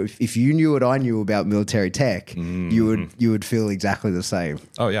that, if you knew what I knew about military tech, you would feel exactly the same.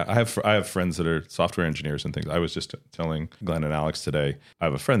 Oh yeah, I have friends that are software engineers and things. I was just telling Glenn and Alex today. I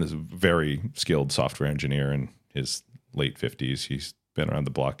have a friend that's a very skilled software engineer in his late 50s. He's been around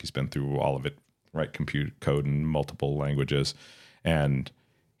the block. He's been through all of it, right? Compute code in multiple languages, and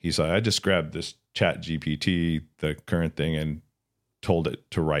he's like, I just grabbed this Chat GPT, the current thing, and told it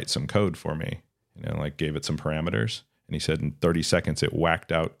to write some code for me. Gave it some parameters. And he said in 30 seconds, it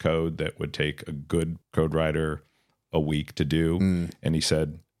whacked out code that would take a good code writer a week to do. And he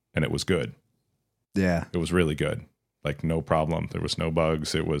said, and it was good. Yeah. It was really good. No problem. There was no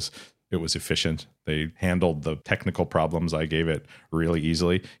bugs. It was efficient. They handled the technical problems I gave it really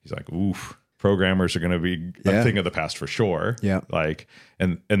easily. He's like, oof, programmers are going to be a thing of the past for sure. Yeah.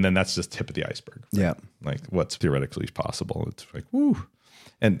 And then that's just tip of the iceberg. Yeah. What's theoretically possible. It's woo.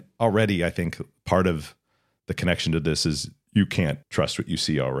 And already I think part of the connection to this is you can't trust what you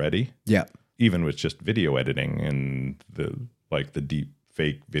see already. Yeah. Even with just video editing and the deep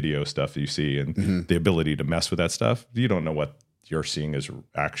fake video stuff you see and the ability to mess with that stuff, you don't know what you're seeing is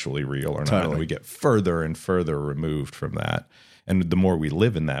actually real or not. And we get further and further removed from that. And the more we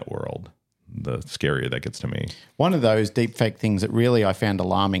live in that world, the scarier that gets to me. One of those deep fake things that really I found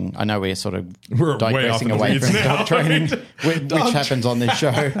alarming, I know we're sort of We're digressing way off away in the from weeds now, dog training, right? which happens on this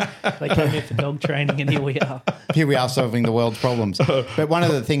show. They came here for dog training, and here we are. Here we are solving the world's problems. But one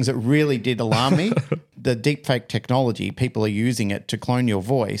of the things that really did alarm me, the deepfake technology, people are using it to clone your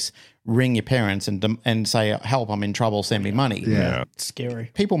voice, ring your parents and say, help, I'm in trouble, send me money. Yeah. It's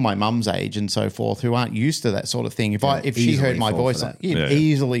scary. People my mum's age and so forth who aren't used to that sort of thing, if she heard my voice, you'd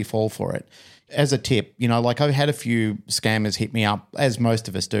easily fall for it. As a tip, I've had a few scammers hit me up, as most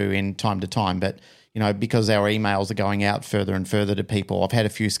of us do in time to time, but because our emails are going out further and further to people, I've had a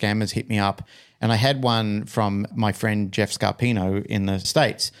few scammers hit me up. And I had one from my friend Jeff Scarpino in the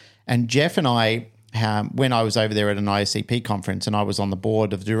States. And Jeff and I, when I was over there at an ISCP conference and I was on the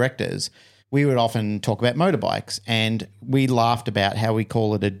board of directors, we would often talk about motorbikes, and we laughed about how we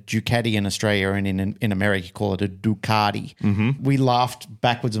call it a Ducati in Australia, and in America you call it a Ducati. Mm-hmm. We laughed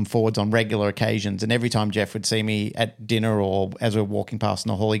backwards and forwards on regular occasions, and every time Jeff would see me at dinner or as we we're walking past in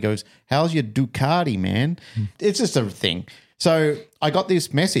the hall, he goes, how's your Ducati, man? It's just a thing. So I got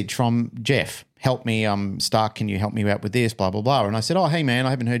this message from Jeff, help me, I'm stuck, can you help me out with this, blah, blah, blah. And I said, oh, hey, man,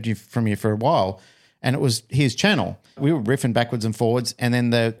 I haven't heard from you for a while. And it was his channel. We were riffing backwards and forwards, and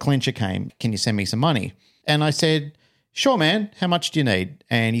then the clincher came, can you send me some money? And I said, sure, man, how much do you need?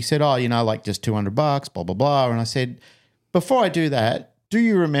 And he said, oh, just $200, blah, blah, blah. And I said, before I do that, do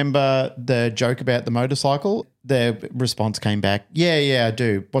you remember the joke about the motorcycle? The response came back, yeah, I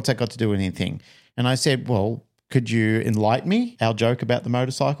do. What's that got to do with anything? And I said, well, could you enlighten me, our joke about the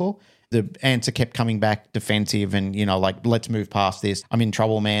motorcycle? The answer kept coming back defensive and, like, let's move past this. I'm in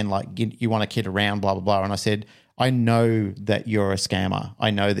trouble, man. Like, you want to kid around, blah, blah, blah. And I said, I know that you're a scammer. I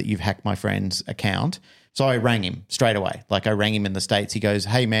know that you've hacked my friend's account. So I rang him straight away. Like, I rang him in the States. He goes,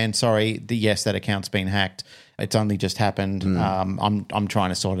 hey, man, sorry. Yes, that account's been hacked. It's only just happened. I'm trying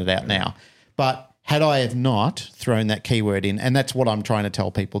to sort it out now. But had I have not thrown that keyword in, and that's what I'm trying to tell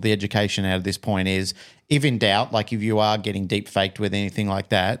people, the education out of this point is, if in doubt, like if you are getting deep faked with anything like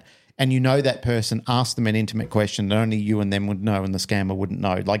that, and you know that person, ask them an intimate question that only you and them would know and the scammer wouldn't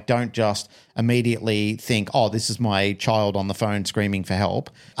know. Like, don't just immediately think, oh, this is my child on the phone screaming for help.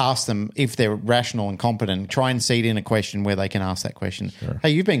 Ask them if they're rational and competent. Try and seed in a question where they can ask that question. Sure.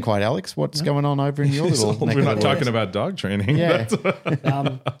 Hey, you've been quiet, Alex. What's going on over in your little neck We're of not the talking woods? about dog training. Yeah.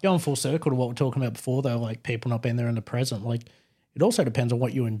 Going full circle to what we we're talking about before, though, like people not being there in the present, like it also depends on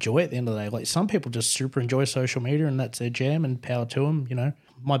what you enjoy at the end of the day. Like some people just super enjoy social media and that's their jam and power to them.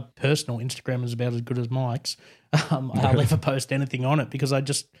 My personal Instagram is about as good as Mike's. I'll never post anything on it because I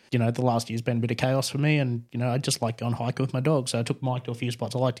just, the last year's been a bit of chaos for me and, I just like going hiking with my dog. So I took Mike to a few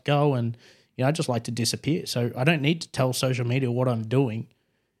spots I like to go and, I just like to disappear. So I don't need to tell social media what I'm doing.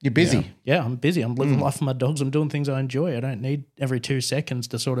 You're busy. Yeah, I'm busy. I'm living life with my dogs. I'm doing things I enjoy. I don't need every 2 seconds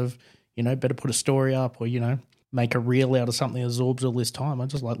to sort of, better put a story up or, make a reel out of something that absorbs all this time. I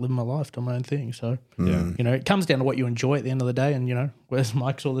just like living my life, doing my own thing. So, it comes down to what you enjoy at the end of the day. And, whereas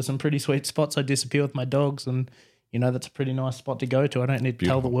Mike saw there's some pretty sweet spots. I disappear with my dogs and, that's a pretty nice spot to go to. I don't need to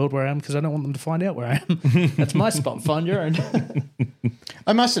tell the world where I am because I don't want them to find out where I am. That's my spot. Find your own.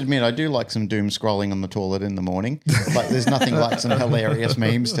 I must admit, I do like some doom scrolling on the toilet in the morning. Like, there's nothing like some hilarious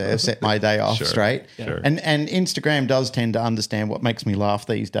memes to set my day off straight. Yeah. And Instagram does tend to understand what makes me laugh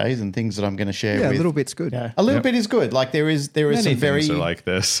these days and things that I'm going to share Yeah, with. a little bit's good. Yeah. A little bit is good. Like, there is Many some very... things are like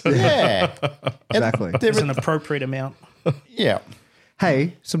this. Yeah. Exactly. There's an appropriate amount. Yeah.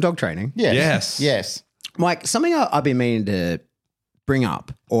 Hey, some dog training. Yes. Yes. Yes. Mike, something I've been meaning to bring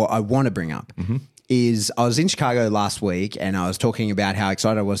up, or I want to bring up, is I was in Chicago last week and I was talking about how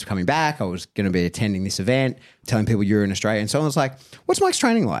excited I was for coming back. I was going to be attending this event, telling people you're in Australia. And someone was like, what's Mike's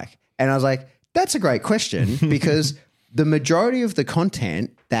training like? And I was like, that's a great question because the majority of the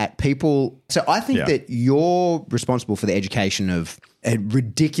content that people... So I think that you're responsible for the education of a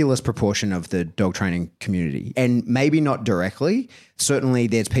ridiculous proportion of the dog training community. And maybe not directly. Certainly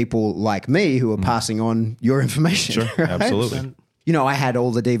there's people like me who are passing on your information. Sure, right? absolutely. I had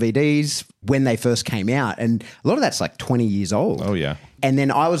all the DVDs when they first came out. And a lot of that's like 20 years old. Oh, yeah. And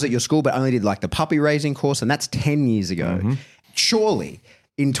then I was at your school but only did like the puppy raising course. And that's 10 years ago. Surely...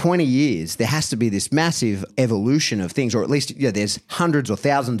 in 20 years, there has to be this massive evolution of things, or at least there's hundreds or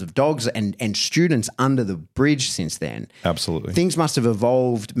thousands of dogs and students under the bridge since then. Absolutely. Things must have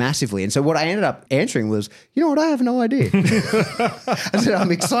evolved massively. And so what I ended up answering was, you know what, I have no idea. I said,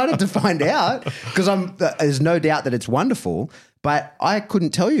 I'm excited to find out because there's no doubt that it's wonderful, but I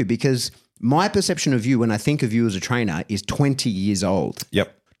couldn't tell you because my perception of you when I think of you as a trainer is 20 years old.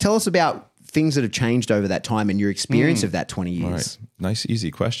 Yep. Tell us about things that have changed over that time and your experience of that 20 years. All right. Nice,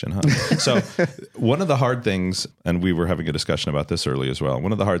 easy question, huh? So one of the hard things, and we were having a discussion about this early as well,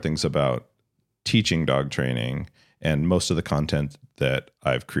 one of the hard things about teaching dog training and most of the content that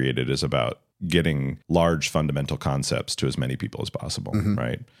I've created is about getting large fundamental concepts to as many people as possible,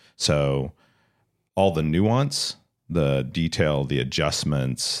 right? So all the nuance, the detail, the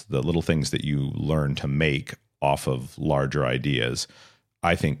adjustments, the little things that you learn to make off of larger ideas,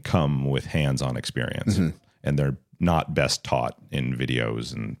 I think come with hands-on experience, and they're not best taught in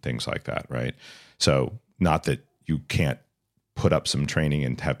videos and things like that, right? So not that you can't put up some training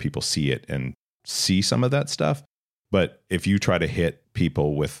and have people see it and see some of that stuff, but if you try to hit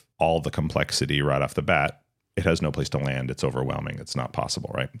people with all the complexity right off the bat, it has no place to land. It's overwhelming. It's not possible,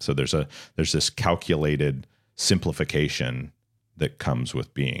 right? So there's this calculated simplification that comes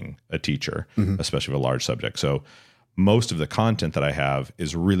with being a teacher, especially with a large subject. So most of the content that I have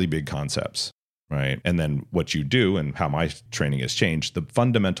is really big concepts, right? And then what you do and how my training has changed, the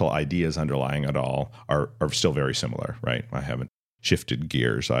fundamental ideas underlying it all are still very similar, right? I haven't shifted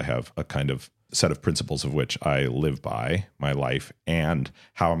gears. I have a kind of set of principles of which I live by my life and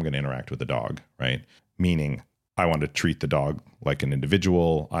how I'm going to interact with the dog, right? Meaning I want to treat the dog like an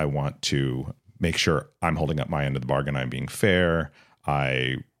individual. I want to make sure I'm holding up my end of the bargain. I'm being fair.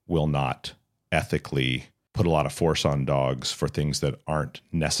 I will not ethically put a lot of force on dogs for things that aren't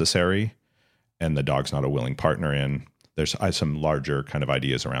necessary and the dog's not a willing partner in. There's some larger kind of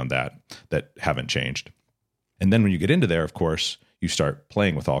ideas around that haven't changed. And then when you get into there, of course, you start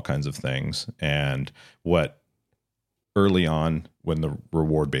playing with all kinds of things. And what early on, when the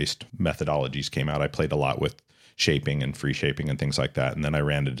reward-based methodologies came out, I played a lot with shaping and free shaping and things like that. And then I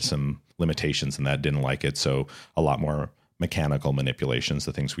ran into some limitations and that didn't like it. So a lot more mechanical manipulations,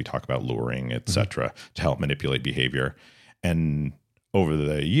 the things we talk about, luring, et cetera, to help manipulate behavior. And over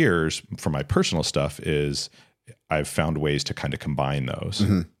the years, for my personal stuff, is I've found ways to kind of combine those.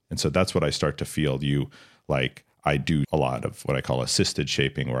 And so that's what I start to feel. I do a lot of what I call assisted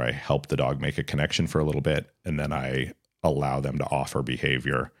shaping, where I help the dog make a connection for a little bit, and then I allow them to offer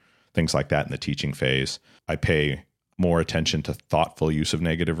behavior, things like that in the teaching phase. I pay more attention to thoughtful use of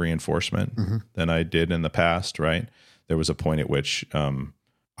negative reinforcement than I did in the past, right? There was a point at which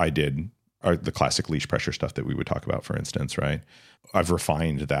I did the classic leash pressure stuff that we would talk about, for instance, right? I've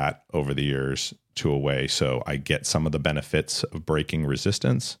refined that over the years to a way so I get some of the benefits of breaking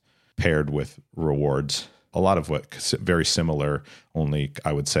resistance paired with rewards. A lot of what very similar, only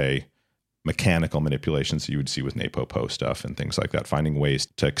I would say mechanical manipulations that you would see with NAPOPO stuff and things like that, finding ways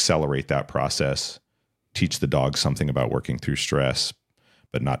to accelerate that process, teach the dog something about working through stress,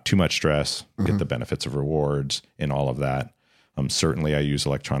 but not too much stress, get the benefits of rewards and all of that. Certainly I use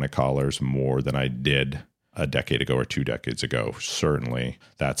electronic collars more than I did a decade ago or 2 decades ago. Certainly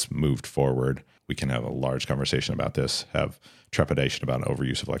that's moved forward. We can have a large conversation about this, have trepidation about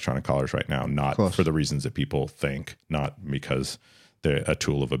overuse of electronic collars right now, not for the reasons that people think, not because they're a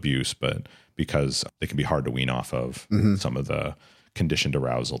tool of abuse, but because they can be hard to wean off of some of the conditioned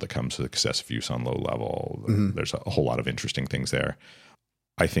arousal that comes with excessive use on low level. There's a whole lot of interesting things there.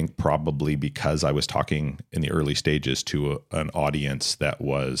 I think probably because I was talking in the early stages to an audience that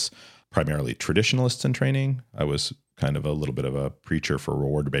was primarily traditionalists in training, I was kind of a little bit of a preacher for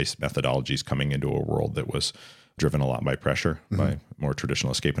reward-based methodologies coming into a world that was driven a lot by pressure, by more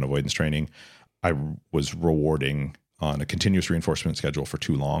traditional escape and avoidance training. I was rewarding on a continuous reinforcement schedule for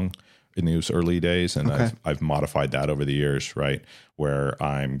too long in those early days. And I've modified that over the years, right? Where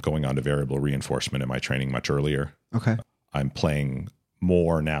I'm going on to variable reinforcement in my training much earlier. I'm playing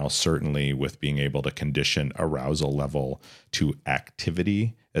more now, certainly with being able to condition arousal level to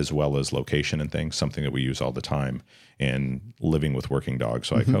activity as well as location and things, something that we use all the time in living with working dogs.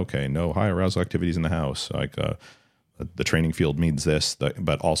 So okay, no high arousal activities in the house. The training field means this,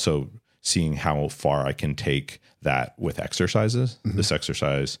 but also seeing how far I can take that with exercises. This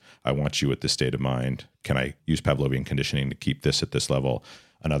exercise, I want you at this state of mind. Can I use Pavlovian conditioning to keep this at this level?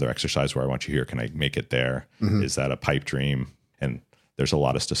 Another exercise where I want you here, can I make it there? Is that a pipe dream? And there's a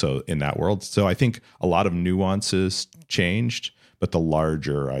lot of stuff so in that world. So I think a lot of nuances changed, but the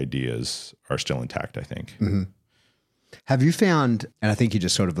larger ideas are still intact, I think. Have you found, and I think you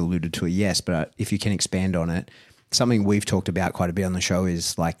just sort of alluded to a yes, but if you can expand on it, something we've talked about quite a bit on the show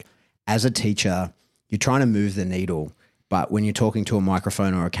is like, as a teacher, you're trying to move the needle, but when you're talking to a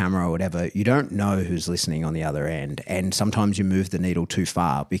microphone or a camera or whatever, you don't know who's listening on the other end. And sometimes you move the needle too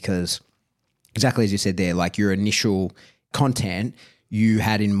far because exactly as you said there, like your initial content you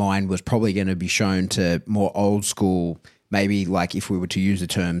had in mind was probably going to be shown to more old school, maybe like if we were to use the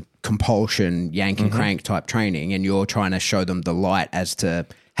term compulsion, yank and crank type training, and you're trying to show them the light as to,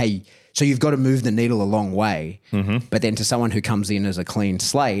 hey, so you've got to move the needle a long way. But then to someone who comes in as a clean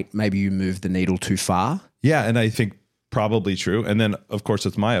slate, maybe you move the needle too far. Yeah, and I think probably true. And then, of course,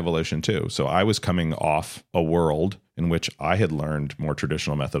 it's my evolution too. So I was coming off a world in which I had learned more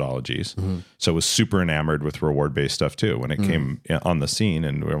traditional methodologies. So I was super enamored with reward-based stuff too when it came on the scene.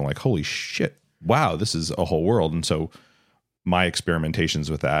 And we were like, holy shit, wow, this is a whole world. And so my experimentations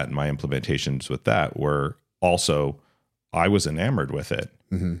with that and my implementations with that were also, I was enamored with it.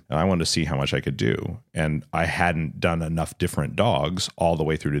 And I wanted to see how much I could do. And I hadn't done enough different dogs all the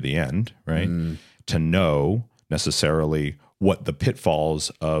way through to the end, right? To know necessarily what the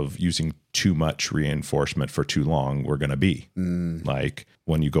pitfalls of using too much reinforcement for too long were going to be. Like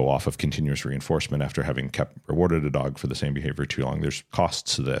when you go off of continuous reinforcement after having rewarded a dog for the same behavior too long, there's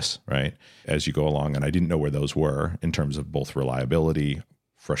costs to this, right? As you go along. And I didn't know where those were in terms of both reliability,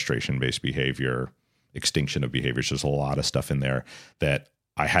 frustration-based behavior, extinction of behaviors. There's a lot of stuff in there that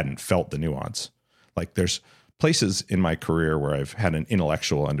I hadn't felt the nuance. Like there's places in my career where I've had an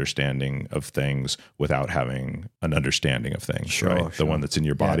intellectual understanding of things without having an understanding of things, right? The one that's in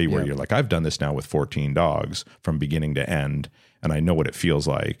your body where you're like, I've done this now with 14 dogs from beginning to end, and I know what it feels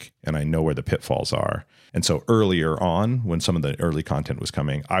like, and I know where the pitfalls are. And so earlier on, when some of the early content was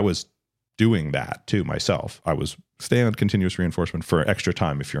coming, I was doing that too myself. I was staying on continuous reinforcement for extra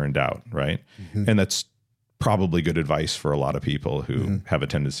time if you're in doubt, right? And that's probably good advice for a lot of people who have a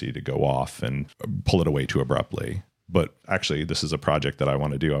tendency to go off and pull it away too abruptly. But actually, this is a project that I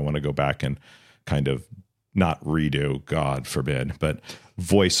want to do. I want to go back and kind of not redo, God forbid, but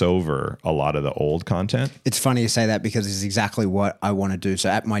voice over a lot of the old content. It's funny you say that because it's exactly what I want to do. So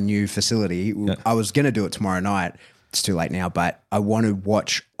at my new facility, I was going to do it tomorrow night. It's too late now, but I want to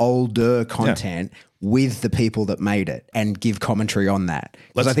watch older content with the people that made it and give commentary on that.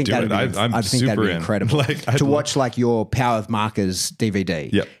 Let's I think do that'd it. be, I'm I think super that'd be in. incredible Like, I'd to love- watch like your Power of Markers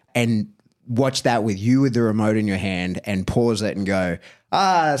DVD Yep. and watch that with you with the remote in your hand and pause it and go,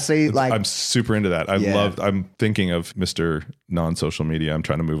 see, like I'm super into that. I'm thinking of Mr. Non-social media. I'm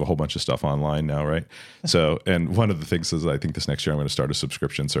trying to move a whole bunch of stuff online now, right? So, and one of the things is I think this next year I'm going to start a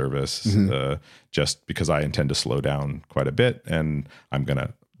subscription service just because I intend to slow down quite a bit. And I'm going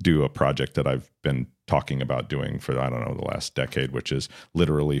to do a project that I've been talking about doing for, I don't know, the last decade, which is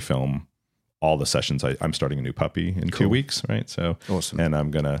literally film all the sessions. I'm starting a new puppy in 2 weeks, right? So Awesome. And I'm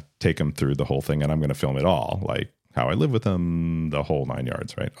going to take him through the whole thing and I'm going to film it all, like how I live with them, the whole 9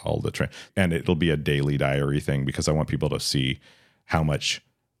 yards, right? All the and it'll be a daily diary thing because I want people to see how much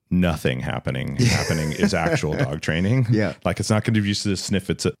nothing happening is actual dog training. Yeah. Like it's not going to be just this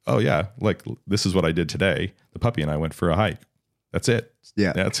sniff. It's like this is what I did today. The puppy and I went for a hike. That's it.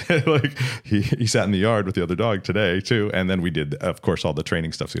 Yeah. That's it. Like he sat in the yard with the other dog today too. And then we did, of course, all the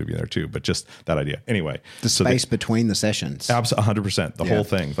training stuff's going to be there too, but just that idea. Anyway. the space between the sessions. Absolutely, 100%. The whole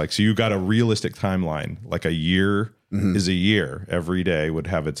thing. Like, so you got a realistic timeline. Like a year is a year. Every day would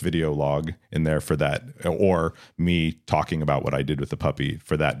have its video log in there for that, or me talking about what I did with the puppy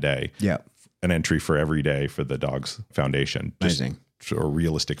for that day. Yeah. An entry for every day for the dog's foundation. Amazing. Just a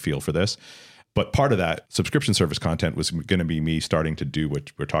realistic feel for this. But part of that subscription service content was going to be me starting to do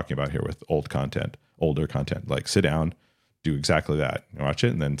what we're talking about here with older content, like sit down, do exactly that, watch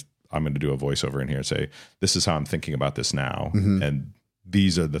it. And then I'm going to do a voiceover in here and say, this is how I'm thinking about this now. And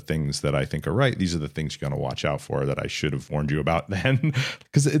these are the things that I think are right. These are the things you're going to watch out for that I should have warned you about then.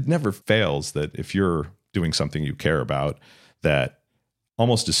 Because it never fails that if you're doing something you care about, that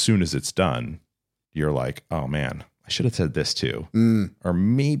almost as soon as it's done, you're like, oh man, I should have said this too. Or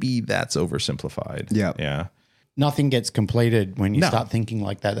maybe that's oversimplified. Yeah. Yeah. Nothing gets completed when you No. start thinking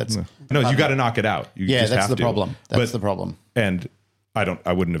like that. That's No, you got to knock it out. You yeah, just that's have the to. problem. That's the problem. And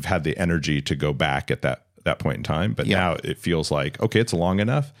I wouldn't have had the energy to go back at that point in time. But now it feels like, okay, it's long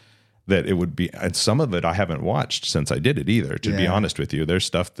enough that it would be, and some of it I haven't watched since I did it either, to be honest with you. There's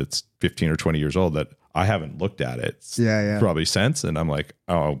stuff that's 15 or 20 years old that I haven't looked at it probably since. And I'm like,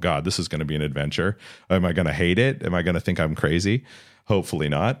 oh God, this is going to be an adventure. Am I going to hate it? Am I going to think I'm crazy? Hopefully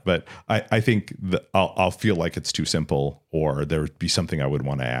not. But I think that I'll feel like it's too simple, or there would be something I would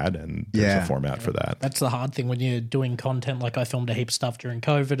want to add. And there's a format for that. That's the hard thing when you're doing content. Like I filmed a heap of stuff during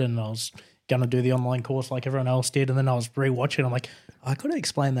COVID and I was going to do the online course like everyone else did. And then I was rewatching. I'm like, I could have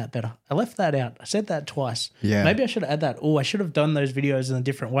explained that better. I left that out. I said that twice. Yeah. Maybe I should have added that. Oh, I should have done those videos in a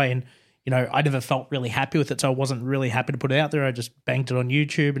different way. And, you know, I never felt really happy with it. So I wasn't really happy to put it out there. I just banked it on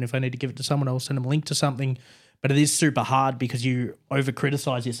YouTube. And if I need to give it to someone, I'll send them a link to something. But it is super hard because you over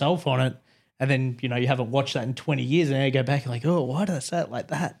criticize yourself on it. And then, you know, you haven't watched that in 20 years and now you go back and like, oh, why did I say it like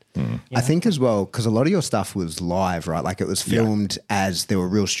that? I think as well, because a lot of your stuff was live, right? Like it was filmed as there were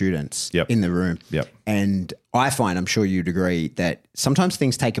real students in the room. Yep. And I find, I'm sure you'd agree, that sometimes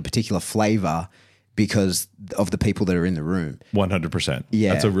things take a particular flavor because of the people that are in the room. 100%.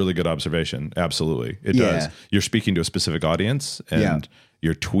 Yeah. That's a really good observation. Absolutely. It Yeah. does. You're speaking to a specific audience and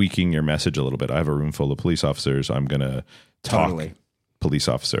you're tweaking your message a little bit. I have a room full of police officers. I'm going to talk Totally. police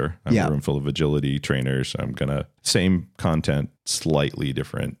officer. I have a room full of agility trainers. I'm going to, same content, slightly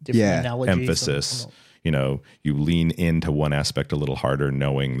different Analogies emphasis. You know, you lean into one aspect a little harder,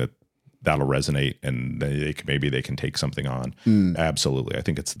 knowing that that'll resonate and maybe they can take something on. Absolutely. I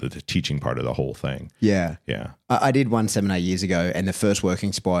think it's the teaching part of the whole thing. Yeah. Yeah. I did one seminar years ago, and the first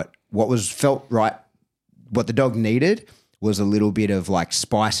working spot, what the dog needed was a little bit of like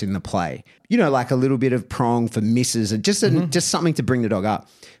spice in the play. You know, like a little bit of prong for misses and just something to bring the dog up.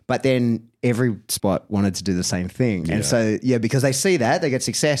 But then every spot wanted to do the same thing. And so, because they see that, they get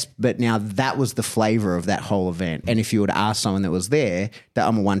success. But now that was the flavor of that whole event. And if you would ask someone that was there, that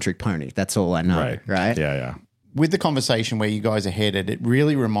I'm a one-trick pony. That's all I know, right? Yeah, yeah. With the conversation where you guys are headed, it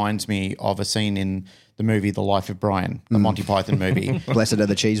really reminds me of a scene in the movie The Life of Brian, the Monty Python movie. Blessed are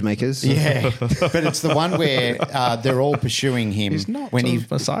the cheesemakers. Yeah, but it's the one where they're all pursuing him. He's not when a he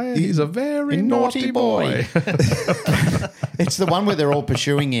Messiah. He's a very naughty boy. It's the one where they're all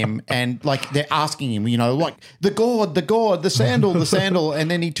pursuing him and like they're asking him, you know, like the gourd, the sandal. And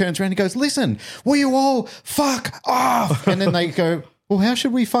then he turns around and goes, listen, will you all fuck off? And then they go, well, how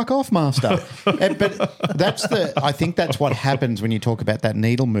should we fuck off, master? But I think that's what happens when you talk about that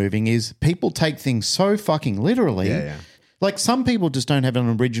needle moving is people take things so fucking literally Like some people just don't have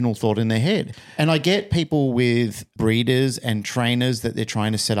an original thought in their head. And I get people with breeders and trainers that they're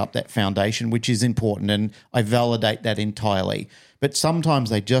trying to set up that foundation, which is important. And I validate that entirely. But sometimes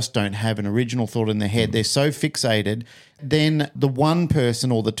they just don't have an original thought in their head. They're so fixated. Then the one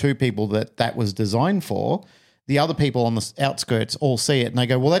person or the two people that was designed for, the other people on the outskirts all see it and they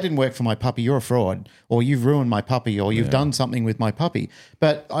go, well, that didn't work for my puppy. You're a fraud, or you've ruined my puppy, or you've done something with my puppy.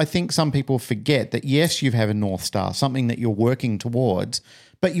 But I think some people forget that, yes, you have a North Star, something that you're working towards,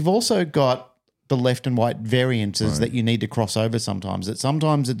 but you've also got the left and right variances that you need to cross over sometimes. That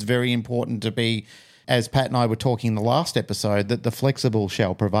sometimes it's very important to be, as Pat and I were talking in the last episode, that the flexible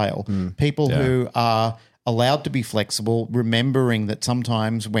shall prevail. People who are allowed to be flexible, remembering that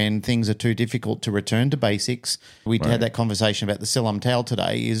sometimes when things are too difficult to return to basics, we had that conversation about the Silam Tale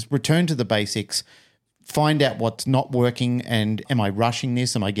today, is return to the basics, find out what's not working, and am I rushing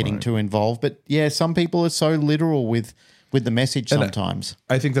this? Am I getting too involved? But yeah, some people are so literal with the message sometimes.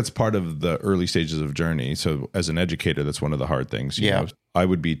 I think that's part of the early stages of journey. So as an educator, that's one of the hard things. You know, I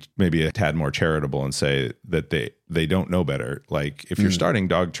would be maybe a tad more charitable and say that they don't know better. Like if you're starting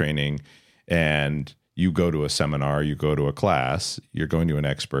dog training and you go to a seminar, you go to a class, you're going to an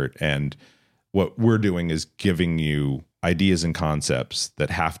expert, and what we're doing is giving you ideas and concepts that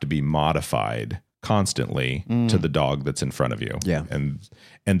have to be modified constantly to the dog that's in front of you. Yeah.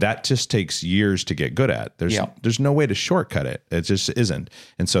 And that just takes years to get good at. There's no way to shortcut it. It just isn't.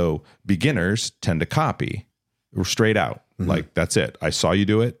 And so beginners tend to copy straight out. Like, that's it. I saw you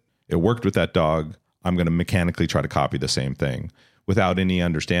do it. It worked with that dog. I'm going to mechanically try to copy the same thing without any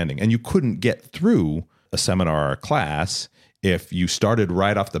understanding. And you couldn't get through a seminar or a class if you started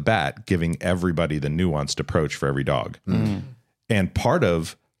right off the bat giving everybody the nuanced approach for every dog. And part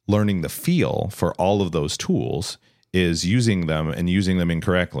of learning the feel for all of those tools is using them and using them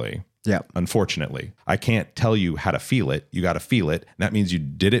incorrectly. Yeah. Unfortunately, I can't tell you how to feel it. You got to feel it. And that means you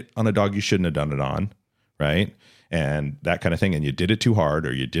did it on a dog you shouldn't have done it on, right? And that kind of thing. And you did it too hard,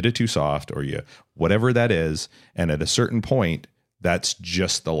 or you did it too soft, or you whatever that is. And at a certain point, that's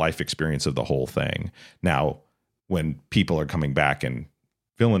just the life experience of the whole thing. Now, when people are coming back and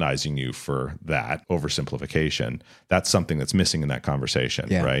villainizing you for that oversimplification, that's something that's missing in that conversation,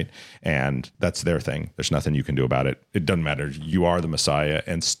 right? And that's their thing. There's nothing you can do about it. It doesn't matter. You are the Messiah,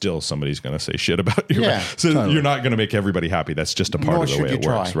 and still somebody's going to say shit about you. Yeah, so you're not going to make everybody happy. That's just a part of the way it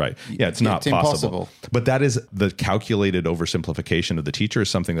works, right? Yeah, it's not possible. But that is the calculated oversimplification of the teacher is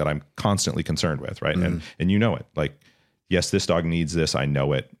something that I'm constantly concerned with, right? And you know it. Like, yes, this dog needs this. I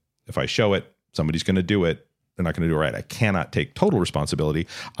know it. If I show it, somebody's going to do it. They're not going to do it right. I cannot take total responsibility.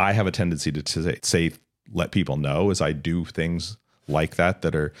 I have a tendency to say, let people know as I do things like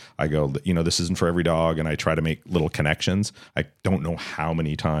that are, I go, you know, this isn't for every dog. And I try to make little connections. I don't know how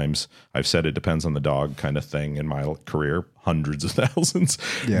many times I've said it depends on the dog kind of thing in my career, hundreds of thousands,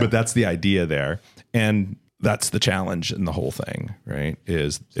 but that's the idea there. And that's the challenge in the whole thing, right?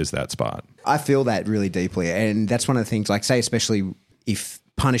 Is that spot. I feel that really deeply. And that's one of the things, like, say, especially if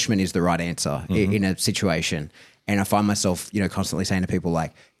punishment is the right answer in a situation. And I find myself, you know, constantly saying to people,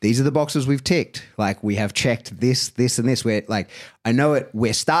 like, these are the boxes we've ticked. Like, we have checked this, this, and this. We're like, I know it,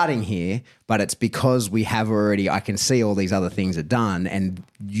 we're starting here, but it's because we have already, I can see all these other things are done. And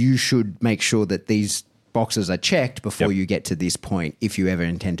you should make sure that these boxes are checked before you get to this point if you ever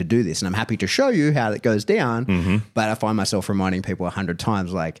intend to do this. And I'm happy to show you how it goes down, but I find myself reminding people 100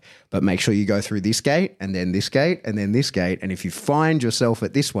 times, like, but make sure you go through this gate and then this gate and then this gate. And if you find yourself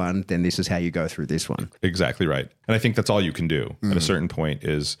at this one, then this is how you go through this one. Exactly right. And I think that's all you can do at a certain point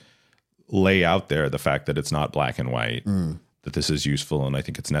is lay out there the fact that it's not black and white, that this is useful and I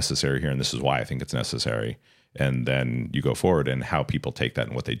think it's necessary here and this is why I think it's necessary. And then you go forward, and how people take that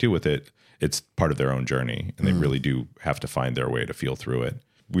and what they do with it, it's part of their own journey, and they really do have to find their way to feel through it.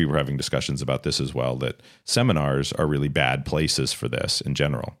 We were having discussions about this as well, that seminars are really bad places for this in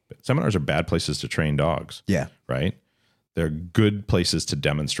general. Seminars are bad places to train dogs. Yeah. Right? They're good places to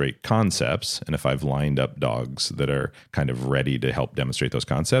demonstrate concepts. And if I've lined up dogs that are kind of ready to help demonstrate those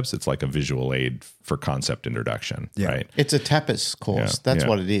concepts, it's like a visual aid for concept introduction, right? It's a tapas course. That's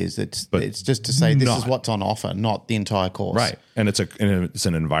what it is. It's just to say this is what's on offer, not the entire course. Right. And it's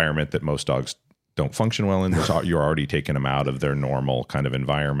an environment that most dogs don't function well in. You're already taking them out of their normal kind of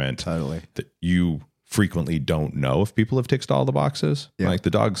environment. Totally. That you frequently don't know if people have ticked all the boxes. Like, the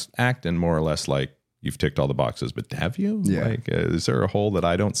dogs act in more or less like, you've ticked all the boxes, but have you? Yeah. Like, is there a hole that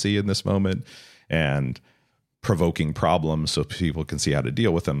I don't see in this moment? And provoking problems so people can see how to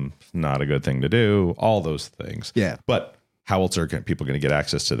deal with them, not a good thing to do. All those things. Yeah. But how else are people going to get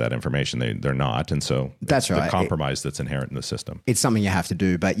access to that information? They're not. And so that's right. The compromise that's inherent in the system. It's something you have to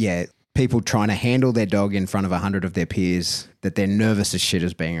do. But yeah, people trying to handle their dog in front of 100 of their peers that they're nervous as shit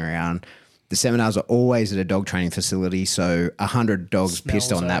as being around. The seminars are always at a dog training facility, so 100 dogs Smells,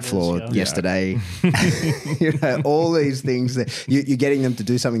 pissed on that odours, floor yeah. yesterday. You know, all these things that you're getting them to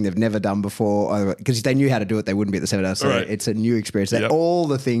do something they've never done before, because if they knew how to do it, they wouldn't be at the seminar. So Right. it's a new experience. Yep. All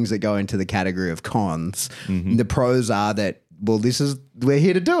the things that go into the category of cons. The pros are that, well, we're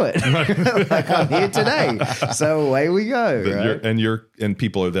here to do it. Like, I'm here today, so away we go. Right? And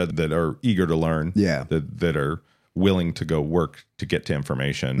people are that are eager to learn. Yeah. That are willing to go work to get to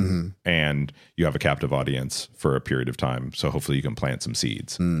information, and you have a captive audience for a period of time. So hopefully you can plant some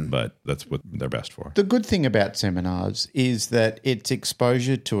seeds. But that's what they're best for. The good thing about seminars is that it's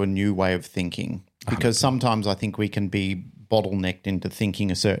exposure to a new way of thinking, because sometimes I think we can be bottlenecked into thinking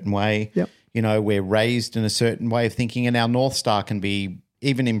a certain way. Yep. You know, we're raised in a certain way of thinking, and our North Star can be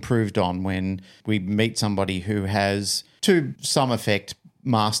even improved on when we meet somebody who has, to some effect,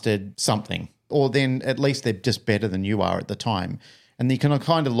 mastered something, or then at least they're just better than you are at the time. And you can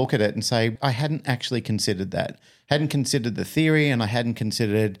kind of look at it and say, I hadn't actually considered that. Hadn't considered the theory, and I hadn't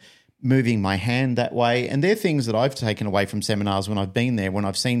considered moving my hand that way. And they're things that I've taken away from seminars when I've been there, when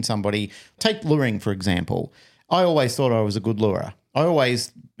I've seen somebody, take luring, for example. I always thought I was a good lurer. I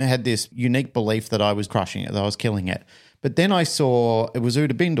always had this unique belief that I was crushing it, that I was killing it. But then I saw, it was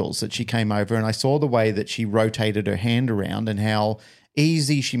Uda Bindles that she came over, and I saw the way that she rotated her hand around and how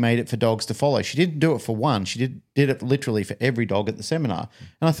easy she made it for dogs to follow. She didn't do it for one. She did it literally for every dog at the seminar.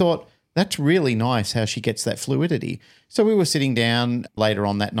 And I thought, that's really nice how she gets that fluidity. So we were sitting down later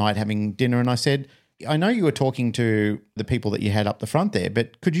on that night having dinner, and I said, I know you were talking to the people that you had up the front there,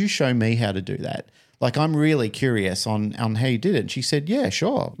 but could you show me how to do that? Like, I'm really curious on how you did it. And she said, yeah,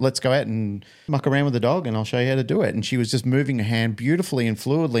 sure. Let's go out and muck around with the dog and I'll show you how to do it. And she was just moving her hand beautifully and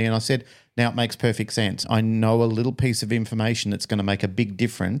fluidly. And I said, now it makes perfect sense. I know a little piece of information that's going to make a big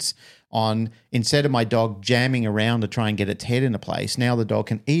difference on, instead of my dog jamming around to try and get its head into place, now the dog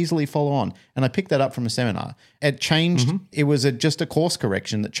can easily follow on. And I picked that up from a seminar. It changed. It was just a course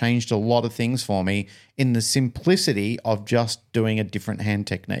correction that changed a lot of things for me in the simplicity of just doing a different hand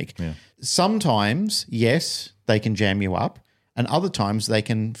technique. Yeah. Sometimes, yes, they can jam you up, and other times they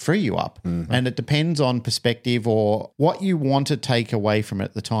can free you up. And it depends on perspective or what you want to take away from it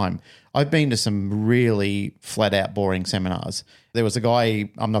at the time. I've been to some really flat out boring seminars. There was a guy,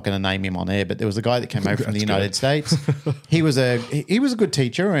 I'm not going to name him on air, but there was a guy that came over from the United States. He was a good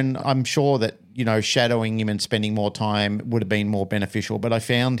teacher, and I'm sure that, you know, shadowing him and spending more time would have been more beneficial. But I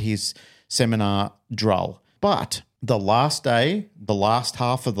found his seminar dull. But the last day, the last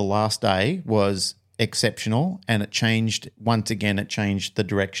half of the last day was exceptional, and it changed the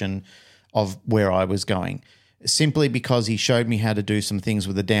direction of where I was going, simply because he showed me how to do some things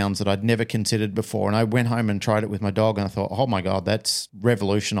with the downs that I'd never considered before. And I went home and tried it with my dog, and I thought, oh my God, that's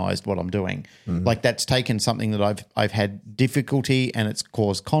revolutionized what I'm doing. Like, that's taken something that I've had difficulty, and it's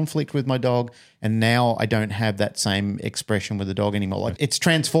caused conflict with my dog, and now I don't have that same expression with the dog anymore. Like, it's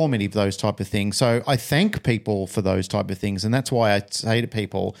transformative, those type of things. So I thank people for those type of things, and that's why I say to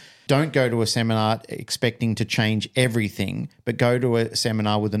people, don't go to a seminar expecting to change everything, but go to a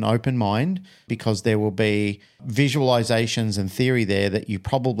seminar with an open mind, because there will be visualizations and theory there that you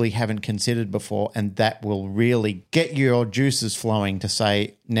probably haven't considered before, and that will really get your juices flowing to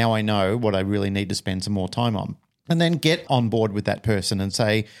say, now I know what I really need to spend some more time on. And then get on board with that person and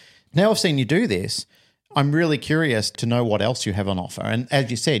say, now I've seen you do this. I'm really curious to know what else you have on offer. And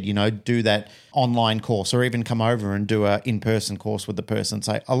as you said, you know, do that online course, or even come over and do a in-person course with the person and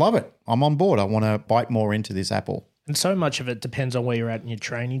say, I love it. I'm on board. I want to bite more into this apple. And so much of it depends on where you're at in your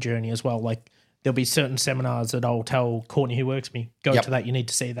training journey as well. Like, there'll be certain seminars that I'll tell Courtney, who works with me, go to that, you need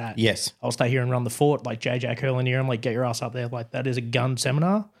to see that. Yes. I'll stay here and run the fort, like JJ Curlin here. I'm like, get your ass up there. Like, that is a gun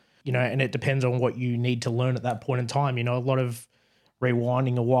seminar, you know, and it depends on what you need to learn at that point in time. You know, a lot of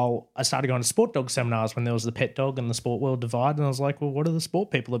rewinding a while, I started going to sport dog seminars when there was the pet dog and the sport world divide. And I was like, well, what are the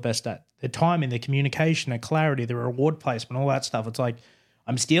sport people the best at? Their timing, their communication, their clarity, their reward placement, all that stuff. It's like,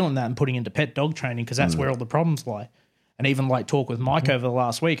 I'm stealing that and putting into pet dog training, because that's where all the problems lie. And even like talk with Mike over the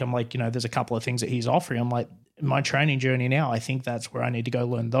last week, I'm like, you know, there's a couple of things that he's offering. I'm like, in my training journey now, I think that's where I need to go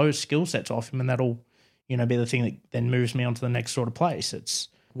learn those skill sets off him, and that'll, you know, be the thing that then moves me on to the next sort of place.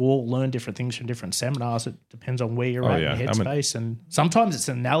 We'll all learn different things from different seminars. It depends on where you're at in your headspace. And sometimes it's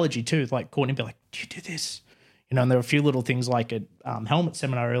an analogy too. Like Courtney be like, do you do this? You know, and there are a few little things like a helmet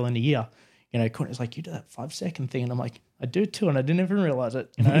seminar early in the year. You know, Courtney's like, you do that 5-second thing. And I'm like, I do too, and I didn't even realize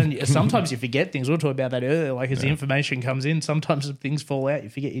it. You know, and sometimes you forget things. We'll talk about that earlier. Like, as the information comes in, sometimes things fall out. You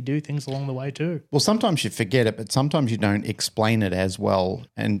forget you do things along the way too. Well, sometimes you forget it, but sometimes you don't explain it as well.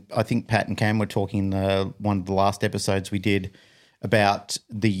 And I think Pat and Cam were talking in one of the last episodes we did about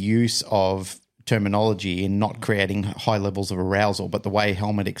the use of terminology in not creating high levels of arousal, but the way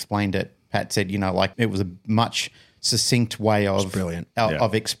Helmet explained it, Pat said, like it was a much succinct way of brilliant.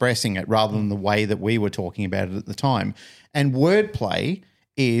 Of expressing it rather than the way that we were talking about it at the time. And wordplay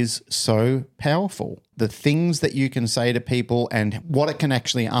is so powerful. The things that you can say to people and what it can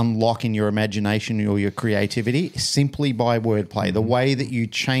actually unlock in your imagination or your creativity simply by wordplay. The way that you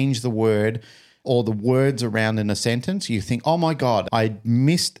change the word or the words around in a sentence, you think, oh my God, I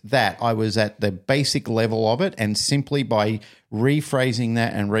missed that. I was at the basic level of it. And simply by rephrasing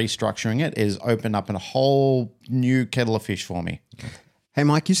that and restructuring it is open up a whole new kettle of fish for me. Hey,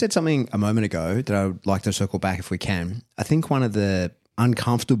 Mike, you said something a moment ago that I would like to circle back if we can. I think one of the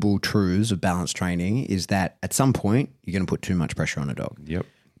uncomfortable truths of balance training is that at some point you're going to put too much pressure on a dog. Yep.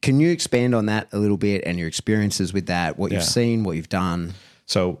 Can you expand on that a little bit and your experiences with that, what you've seen, what you've done?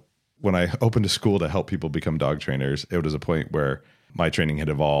 So when I opened a school to help people become dog trainers, it was a point where my training had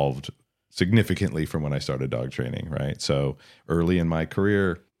evolved significantly from when I started dog training, right? So early in my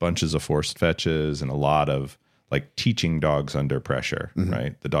career, bunches of forced fetches and a lot of like teaching dogs under pressure,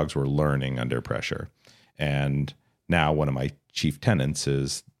 right? The dogs were learning under pressure. And now one of my chief tenets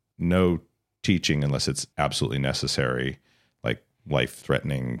is no teaching unless it's absolutely necessary, like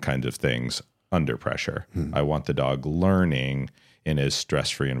life-threatening kind of things under pressure. I want the dog learning in as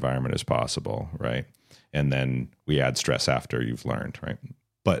stress-free environment as possible, right? And then we add stress after you've learned, right?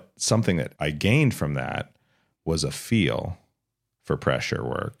 But something that I gained from that was a feel for pressure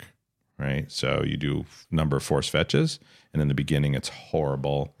work, right? So you do a number of force fetches, and in the beginning it's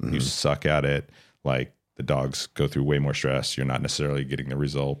horrible. You suck at it. Like the dogs go through way more stress. You're not necessarily getting the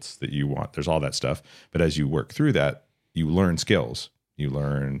results that you want. There's all that stuff. But as you work through that, you learn skills. You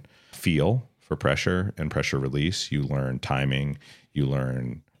learn feel for pressure and pressure release. You learn timing. You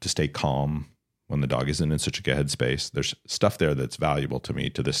learn to stay calm when the dog isn't in such a good headspace. There's stuff there that's valuable to me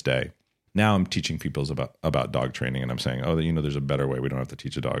to this day. Now I'm teaching people about dog training, and I'm saying, oh, there's a better way. We don't have to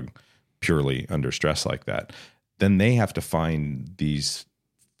teach a dog purely under stress like that. Then they have to find these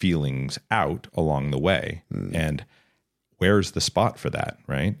feelings out along the way. And where's the spot for that,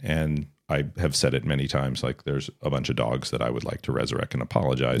 right? And I have said it many times, like there's a bunch of dogs that I would like to resurrect and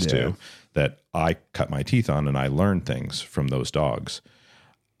apologize to that I cut my teeth on, and I learned things from those dogs.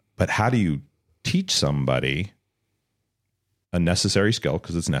 But how do you teach somebody a necessary skill?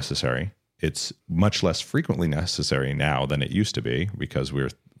 Because it's necessary. It's much less frequently necessary now than it used to be because we're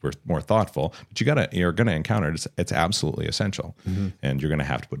more thoughtful. But you're gonna encounter it. It's absolutely essential, and you're gonna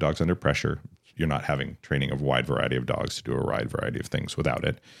have to put dogs under pressure. You're not having training of a wide variety of dogs to do a wide variety of things without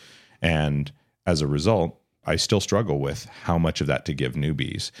it. And as a result, I still struggle with how much of that to give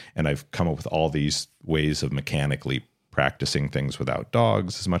newbies. And I've come up with all these ways of mechanically practicing things without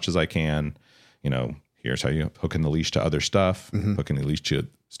dogs as much as I can. Here's how you hook in the leash to other stuff, hooking the leash to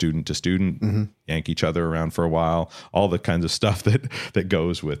student, yank each other around for a while, all the kinds of stuff that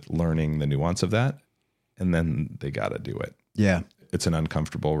goes with learning the nuance of that. And then they got to do it. Yeah. It's an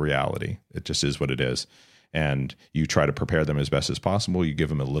uncomfortable reality. It just is what it is. And you try to prepare them as best as possible. You give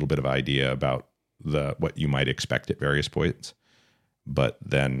them a little bit of idea about what you might expect at various points, but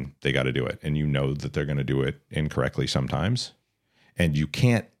then they got to do it. And you know that they're going to do it incorrectly sometimes. And you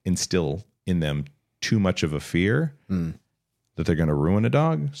can't instill in them too much of a fear that they're going to ruin a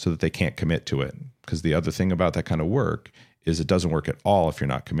dog so that they can't commit to it. Because the other thing about that kind of work is it doesn't work at all if you're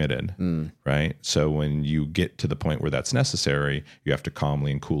not committed, right? So when you get to the point where that's necessary, you have to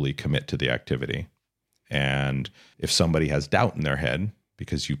calmly and coolly commit to the activity. And if somebody has doubt in their head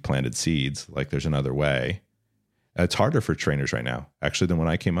because you planted seeds, like there's another way, it's harder for trainers right now, actually, than when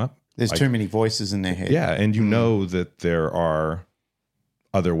I came up. There's too many voices in their head. Yeah, and you know that there are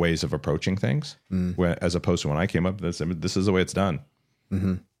other ways of approaching things, as opposed to when I came up, this is the way it's done.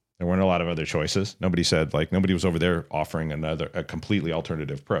 There weren't a lot of other choices. Nobody was over there offering a completely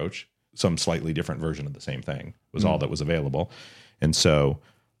alternative approach. Some slightly different version of the same thing was all that was available. And so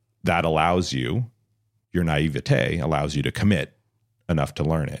that allows you, your naivete allows you to commit enough to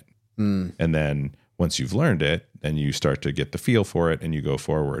learn it. And then once you've learned it, then you start to get the feel for it and you go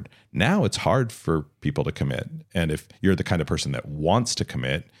forward. Now it's hard for people to commit. And if you're the kind of person that wants to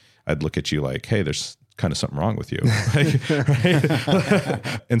commit, I'd look at you like, hey, there's kind of something wrong with you.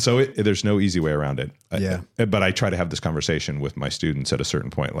 Right? And so there's no easy way around it. Yeah. But I try to have this conversation with my students at a certain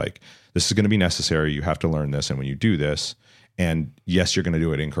point, like, this is going to be necessary. You have to learn this. And when you do this, and yes, you're going to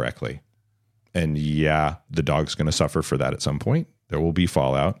do it incorrectly. And yeah, the dog's going to suffer for that at some point. There will be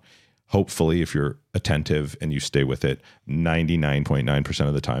fallout. Hopefully, if you're attentive and you stay with it 99.9%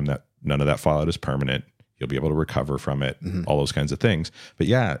 of the time, that none of that fallout is permanent. You'll be able to recover from it, all those kinds of things. But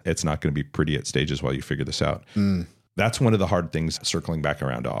yeah, it's not going to be pretty at stages while you figure this out. That's one of the hard things, circling back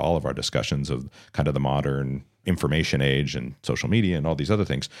around to all of our discussions of kind of the modern information age and social media and all these other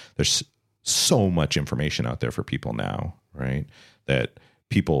things. There's so much information out there for people now, right? That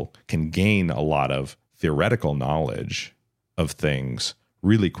people can gain a lot of theoretical knowledge of things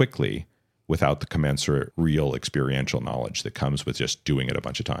really quickly without the commensurate real experiential knowledge that comes with just doing it a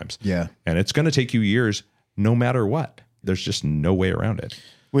bunch of times. Yeah. And it's going to take you years no matter what. There's just no way around it.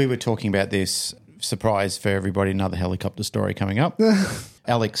 We were talking about this, surprise for everybody, another helicopter story coming up.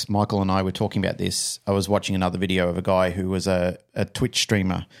 Alex, Michael and I were talking about this. I was watching another video of a guy who was a Twitch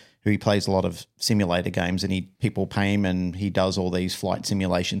streamer who he plays a lot of simulator games, and people pay him and he does all these flight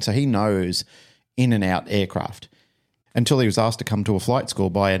simulations. So he knows in and out aircraft until he was asked to come to a flight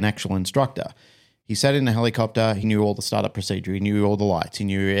school by an actual instructor. He sat in a helicopter. He knew all the startup procedure. He knew all the lights. He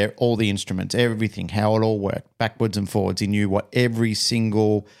knew all the instruments, everything, how it all worked, backwards and forwards. He knew what every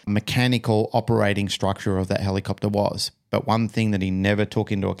single mechanical operating structure of that helicopter was. But one thing that he never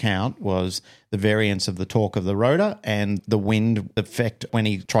took into account was the variance of the torque of the rotor and the wind effect when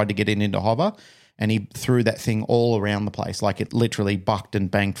he tried to get it into hover. And he threw that thing all around the place. Like it literally bucked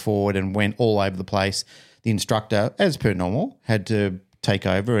and banked forward and went all over the place. The instructor, as per normal, had to take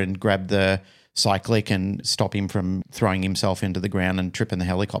over and grab the cyclic and stop him from throwing himself into the ground and tripping the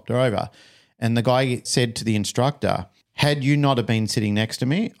helicopter over. And the guy said to the instructor, had you not have been sitting next to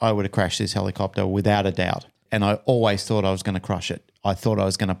me, I would have crashed this helicopter without a doubt. And I always thought I was going to crush it. I thought I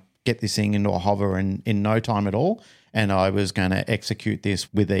was going to get this thing into a hover in no time at all. And I was going to execute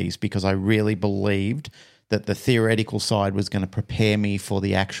this with ease because I really believed that the theoretical side was going to prepare me for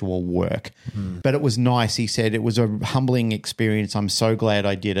the actual work. But it was nice. He said it was a humbling experience. I'm so glad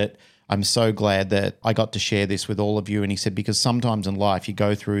I did it. I'm so glad that I got to share this with all of you. And he said, because sometimes in life you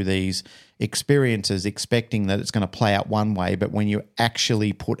go through these experiences expecting that it's going to play out one way, but when you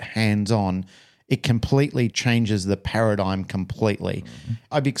actually put hands on, it completely changes the paradigm completely.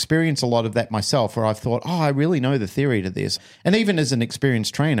 I've experienced a lot of that myself where I've thought, I really know the theory to this. And even as an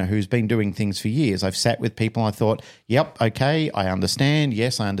experienced trainer who's been doing things for years, I've sat with people and I thought, yep, okay, I understand.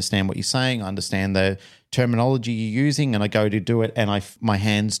 Yes, I understand what you're saying. I understand the terminology you're using, and I go to do it and my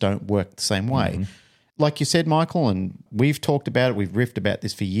hands don't work the same way. Like you said, Michael, and we've talked about it, we've riffed about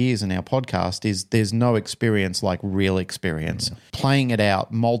this for years in our podcast, is there's no experience like real experience. Playing it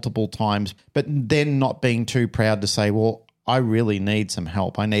out multiple times, but then not being too proud to say, well, I really need some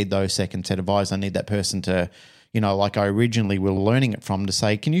help. I need those second set of eyes. I need that person to, like I originally were learning it from, to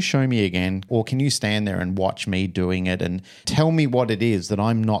say, can you show me again? Or can you stand there and watch me doing it and tell me what it is that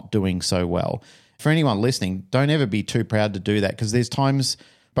I'm not doing so well? For anyone listening, don't ever be too proud to do that, because there's times,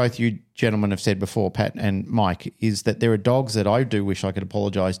 both you gentlemen have said before, Pat and Mike, is that there are dogs that I do wish I could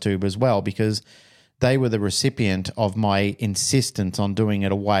apologise to as well, because they were the recipient of my insistence on doing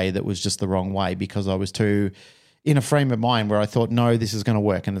it a way that was just the wrong way, because I was too in a frame of mind where I thought, no, this is going to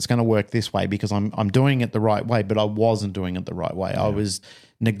work and it's going to work this way because I'm doing it the right way, but I wasn't doing it the right way. I was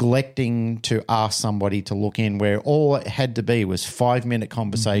neglecting to ask somebody to look in, where all it had to be was 5-minute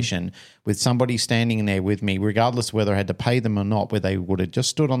conversation with somebody standing there with me, regardless whether I had to pay them or not, where they would have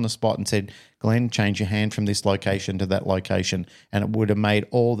just stood on the spot and said, Glenn, change your hand from this location to that location. And it would have made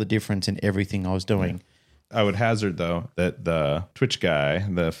all the difference in everything I was doing. I would hazard, though, that the Twitch guy,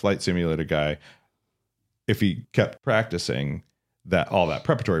 the flight simulator guy, if he kept practicing, that all that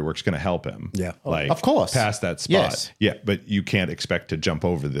preparatory work's going to help him. Yeah. Of course. Past that spot. Yes. Yeah, but you can't expect to jump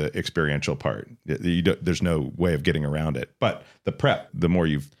over the experiential part. There's no way of getting around it. But the prep, the more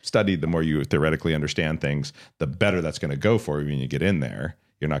you've studied, the more you theoretically understand things, the better that's going to go for you when you get in there.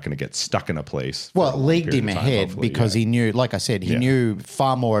 You're not going to get stuck in a place. Well, it leagued him ahead because he knew, like I said, he knew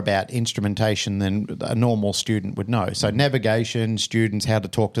far more about instrumentation than a normal student would know. So navigation, students, how to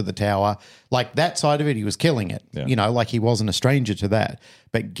talk to the tower, like that side of it, he was killing it. Like he wasn't a stranger to that.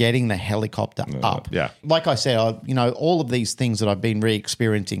 But getting the helicopter up. Like I said, all of these things that I've been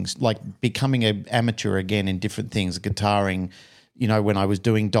re-experiencing, like becoming an amateur again in different things, guitaring, when I was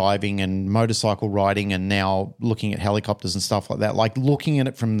doing diving and motorcycle riding, and now looking at helicopters and stuff like that, like looking at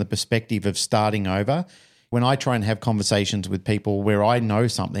it from the perspective of starting over. When I try and have conversations with people where I know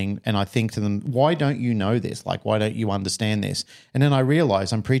something and I think to them, why don't you know this? Like, why don't you understand this? And then I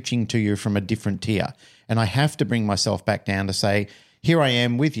realize I'm preaching to you from a different tier, and I have to bring myself back down to say, here I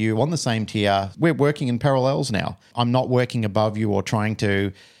am with you on the same tier. We're working in parallels now. I'm not working above you or trying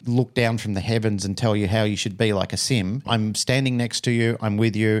to look down from the heavens and tell you how you should be like a sim. I'm standing next to you. I'm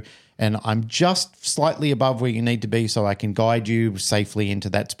with you. And I'm just slightly above where you need to be so I can guide you safely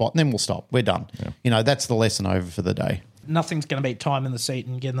into that spot. And then we'll stop. We're done. That's the lesson over for the day. Nothing's going to beat time in the seat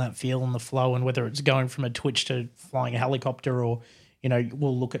and getting that feel and the flow, and whether it's going from a Twitch to flying a helicopter or you know,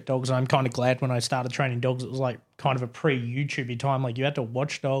 we'll look at dogs. And I'm kind of glad when I started training dogs, it was like kind of a pre-YouTube time. Like you had to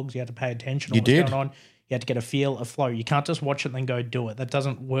watch dogs, you had to pay attention to what's going on. You had to get a feel, a flow. You can't just watch it and then go do it. That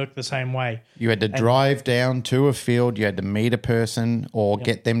doesn't work the same way. You had to drive down to a field. You had to meet a person or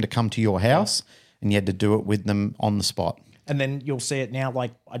get them to come to your house, and you had to do it with them on the spot. And then you'll see it now.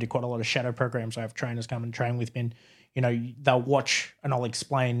 Like I do quite a lot of shadow programs. I have trainers come and train with me. And, you know, they'll watch and I'll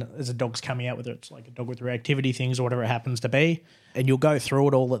explain as a dog's coming out, whether it's like a dog with reactivity things or whatever it happens to be. And you'll go through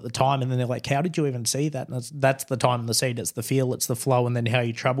it all at the time. And then they're like, how did you even see that? And that's the time in the seat. It's the feel, it's the flow, and then how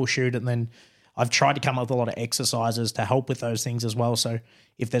you troubleshoot it. And then I've tried to come up with a lot of exercises to help with those things as well. So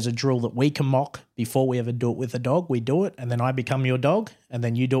if there's a drill that we can mock before we ever do it with a dog, we do it, and then I become your dog, and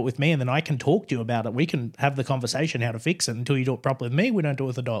then you do it with me, and then I can talk to you about it. We can have the conversation how to fix it. Until you do it properly with me, we don't do it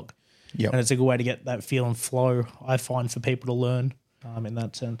with a dog. Yep. And it's a good way to get that feel and flow, I find, for people to learn in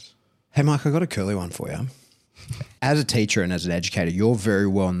that sense. Hey, Mike, I got a curly one for you. As a teacher and as an educator, you're very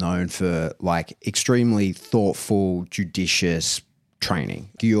well known for like extremely thoughtful, judicious training.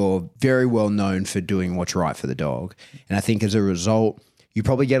 You're very well known for doing what's right for the dog. And I think as a result, you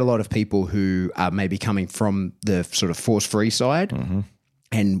probably get a lot of people who are maybe coming from the sort of force-free side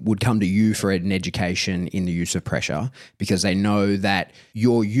and would come to you for an education in the use of pressure because they know that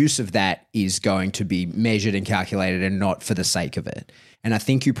your use of that is going to be measured and calculated and not for the sake of it. And I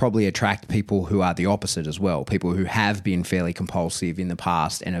think you probably attract people who are the opposite as well, people who have been fairly compulsive in the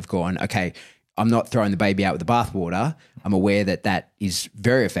past and have gone, okay, I'm not throwing the baby out with the bathwater. I'm aware that that is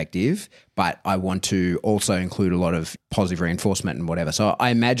very effective, but I want to also include a lot of positive reinforcement and whatever. So I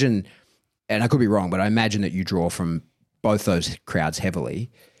imagine, and I could be wrong, but I imagine that you draw from both those crowds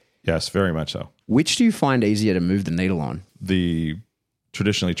heavily. Yes, very much so. Which do you find easier to move the needle on? The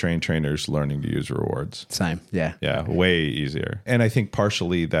traditionally trained trainers learning to use rewards. Same, yeah. Yeah, way easier. And I think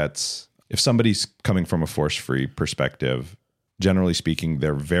partially that's if somebody's coming from a force-free perspective, generally speaking,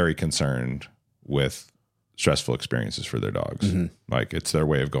 they're very concerned with stressful experiences for their dogs. Like it's their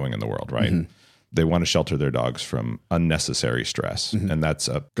way of going in the world, right? They want to shelter their dogs from unnecessary stress. And that's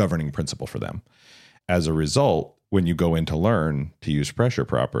a governing principle for them. As a result, when you go in to learn to use pressure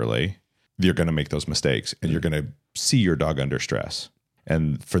properly, you're going to make those mistakes and you're going to see your dog under stress.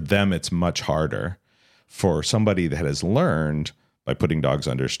 And for them, it's much harder. For somebody that has learned by putting dogs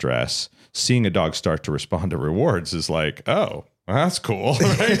under stress, seeing a dog start to respond to rewards is like, oh, that's cool,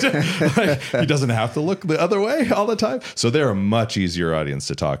 right? Like, he doesn't have to look the other way all the time. So they're a much easier audience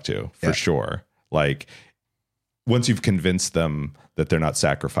to talk to for sure. Like once you've convinced them that they're not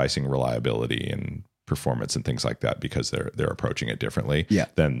sacrificing reliability and performance and things like that because they're approaching it differently,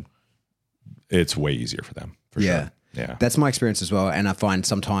 then it's way easier for them for sure. Yeah. That's my experience as well. And I find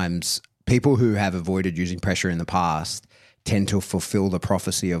sometimes people who have avoided using pressure in the past tend to fulfill the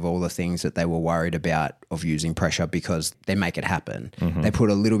prophecy of all the things that they were worried about of using pressure because they make it happen. They put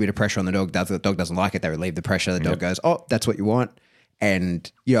a little bit of pressure on the dog. The dog doesn't like it. They relieve the pressure. The dog goes, oh, that's what you want.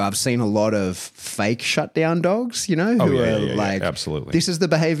 And, you know, I've seen a lot of fake shutdown dogs, you know, who are like, absolutely. This is the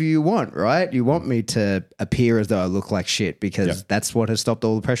behavior you want, right? You want me to appear as though I look like shit because that's what has stopped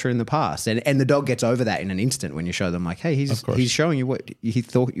all the pressure in the past. And the dog gets over that in an instant when you show them like, hey, he's showing you what he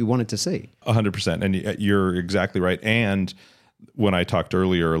thought you wanted to see. 100%. And you're exactly right. And when I talked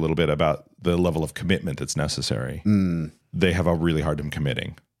earlier a little bit about the level of commitment that's necessary, they have a really hard time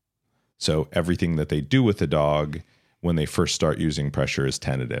committing. So everything that they do with the dog when they first start using pressure is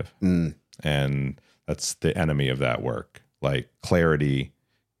tentative. And that's the enemy of that work. Like clarity,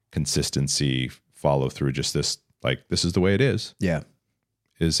 consistency, follow through, just this, like, this is the way it is. Yeah.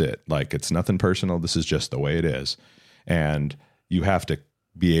 Is it? Like, it's nothing personal. This is just the way it is. And you have to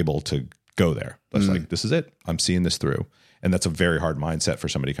be able to go there. That's like, this is it. I'm seeing this through. And that's a very hard mindset for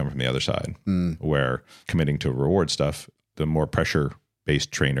somebody coming from the other side, where committing to reward stuff, the more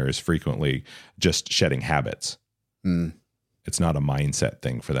pressure-based trainer is frequently just shedding habits. It's not a mindset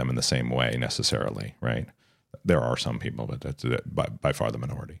thing for them in the same way necessarily, right? There are some people, but that's by far the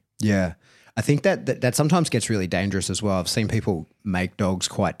minority. Yeah. I think that sometimes gets really dangerous as well. I've seen people make dogs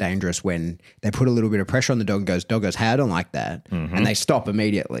quite dangerous when they put a little bit of pressure on the dog and dog goes, hey, I don't like that. And they stop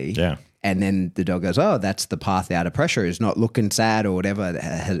immediately. Yeah. And then the dog goes, oh, that's the path out of pressure, is not looking sad or whatever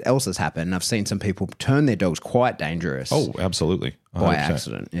else has happened. And I've seen some people turn their dogs quite dangerous. Oh, absolutely. 100%. By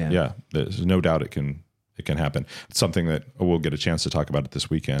accident. Yeah. Yeah. There's no doubt it can happen. It's something that we'll get a chance to talk about it this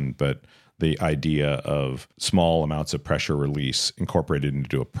weekend, but the idea of small amounts of pressure release incorporated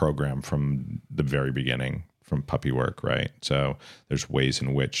into a program from the very beginning, from puppy work, right? So there's ways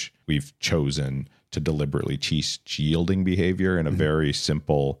in which we've chosen to deliberately teach yielding behavior in a very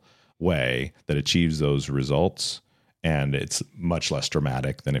simple way that achieves those results. And it's much less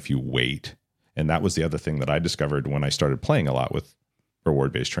dramatic than if you wait. And that was the other thing that I discovered when I started playing a lot with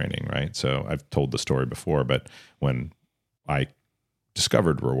reward-based training, right? So I've told the story before, but when I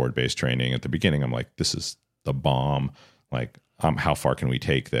discovered reward-based training at the beginning, I'm like, this is the bomb. Like, how far can we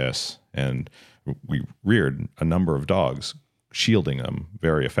take this? And we reared a number of dogs, shielding them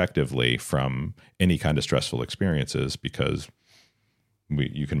very effectively from any kind of stressful experiences, because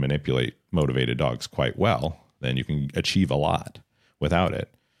you can manipulate motivated dogs quite well. Then you can achieve a lot without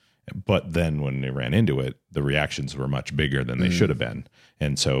it. But then when they ran into it, the reactions were much bigger than they should have been.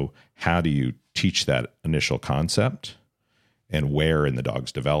 And so how do you teach that initial concept and where in the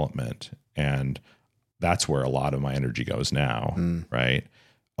dog's development? And that's where a lot of my energy goes now, right?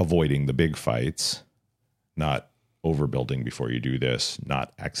 Avoiding the big fights, not overbuilding before you do this,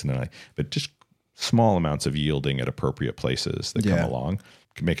 not accidentally, but just small amounts of yielding at appropriate places that come along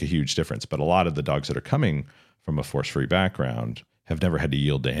can make a huge difference. But a lot of the dogs that are coming from a force-free background have never had to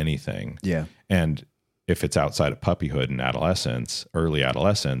yield to anything. Yeah. And if it's outside of puppyhood and adolescence, early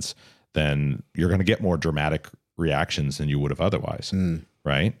adolescence, then you're going to get more dramatic reactions than you would have otherwise,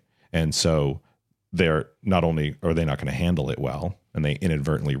 right? And so they're not only are they not going to handle it well, and they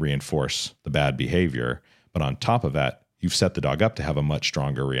inadvertently reinforce the bad behavior, but on top of that, you've set the dog up to have a much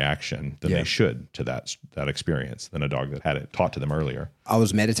stronger reaction than they should to that experience than a dog that had it taught to them earlier. I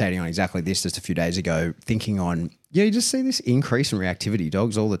was meditating on exactly this just a few days ago, thinking on, you just see this increase in reactivity,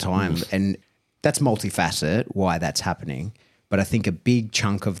 dogs all the time. And that's multifaceted, why that's happening. But I think a big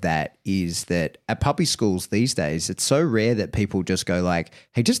chunk of that is that at puppy schools these days, it's so rare that people just go like,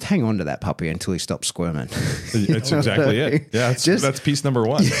 hey, just hang on to that puppy until he stops squirming. That's exactly it. Yeah, that's piece number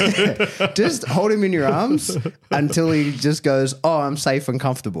one. Just hold him in your arms until he just goes, oh, I'm safe and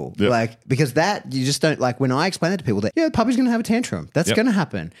comfortable. Yep. Like, because that you just don't like when I explain that to people that, the puppy's going to have a tantrum. That's going to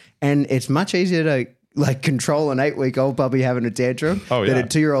happen. And it's much easier to like control an 8-week-old puppy having a tantrum than a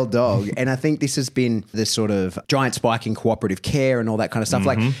 2-year-old dog. And I think this has been this sort of giant spike in cooperative care and all that kind of stuff.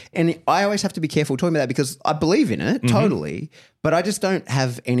 Like, and I always have to be careful talking about that because I believe in it totally, but I just don't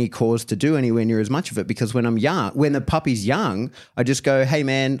have any cause to do anywhere near as much of it because when the puppy's young, I just go, hey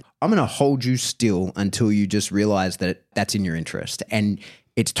man, I'm going to hold you still until you just realize that that's in your interest. And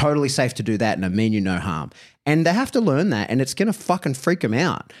it's totally safe to do that and I mean you no harm. And they have to learn that and it's going to fucking freak them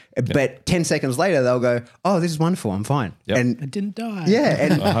out. But 10 seconds later, they'll go, oh, this is wonderful. I'm fine. Yep. And I didn't die. yeah.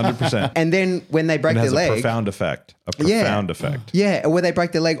 And 100%. And then when they break It their has leg. a profound effect. Effect. Yeah, or where they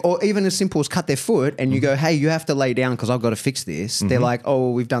break their leg, or even as simple as cut their foot, and you go, "Hey, you have to lay down because I've got to fix this." They're like, "Oh,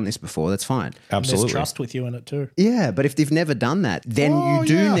 well, we've done this before. That's fine." Absolutely. There's trust with you in it too. Yeah, but if they've never done that, then you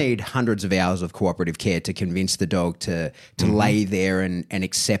do need hundreds of hours of cooperative care to convince the dog to lay there and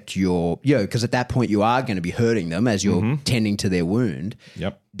accept your, because at that point you are going to be hurting them as you're tending to their wound.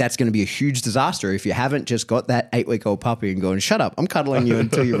 Yep. That's going to be a huge disaster if you haven't just got that 8-week-old puppy and going, shut up, I'm cuddling you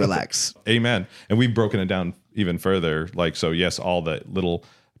until you relax. Amen. And we've broken it down even further. Like, so yes, all the little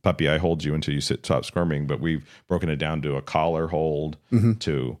puppy, I hold you until you stop squirming, but we've broken it down to a collar hold,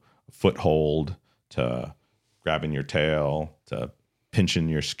 to a foot hold, to grabbing your tail, to pinching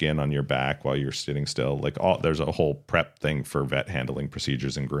your skin on your back while you're sitting still. Like there's a whole prep thing for vet handling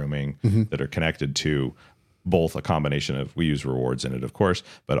procedures and grooming that are connected to both a combination of, we use rewards in it, of course,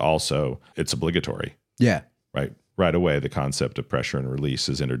 but also it's obligatory. Yeah. Right away, the concept of pressure and release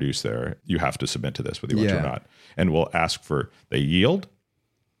is introduced there. You have to submit to this whether you want to or not. And we'll ask for, they yield,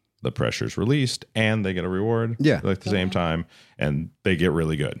 the pressure's released, and they get a reward at the same time, and they get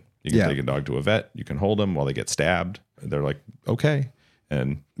really good. You can take a dog to a vet, you can hold them while they get stabbed. They're like, okay.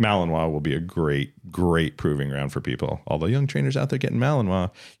 And Malinois will be a great, great proving ground for people. All the young trainers out there getting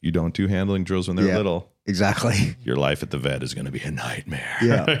Malinois, you don't do handling drills when they're little. Exactly. Your life at the vet is going to be a nightmare.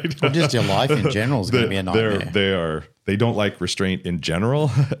 Yeah. Right? Or just your life in general is going to be a nightmare. They don't like restraint in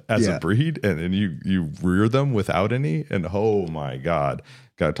general as a breed, and you rear them without any, and oh my God,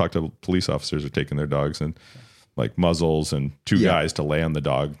 got to talk to police officers who are taking their dogs and like muzzles and two guys to lay on the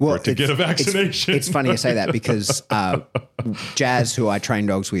dog to get a vaccination. It's funny you say that because Jazz, who I train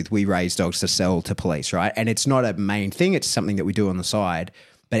dogs with, we raise dogs to sell to police, right? And it's not a main thing; it's something that we do on the side.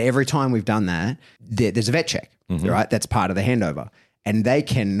 But every time we've done that, there's a vet check, right? That's part of the handover. And they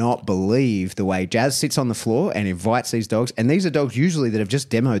cannot believe the way Jazz sits on the floor and invites these dogs. And these are dogs usually that have just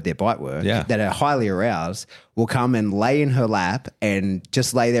demoed their bite work, that are highly aroused, will come and lay in her lap and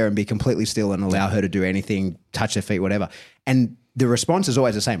just lay there and be completely still and allow her to do anything, touch her feet, whatever. And the response is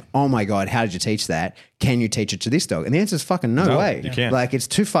always the same. Oh my God, how did you teach that? Can you teach it to this dog? And the answer is fucking no way. You can't. Like, it's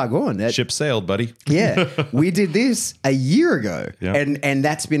too far gone. Ship sailed, buddy. Yeah. We did this a year ago. Yeah. And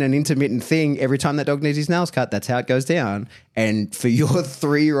that's been an intermittent thing. Every time that dog needs his nails cut, that's how it goes down. And for your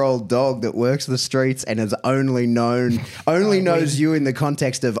 3-year-old dog that works the streets and has only knows you in the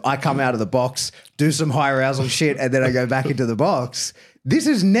context of, I come out of the box, do some high arousal shit, and then I go back into the box. this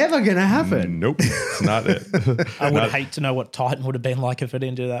is never going to happen. Nope, it's not it. I would hate to know what Titan would have been like if I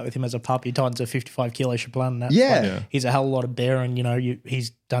didn't do that with him as a puppy. Titan's a 55 kilo Chaplin. That's Yeah. like, he's a hell of a lot of bearing. You know,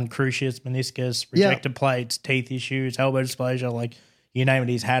 he's done cruciates, meniscus, rejected plates, teeth issues, elbow dysplasia. Like, you name it,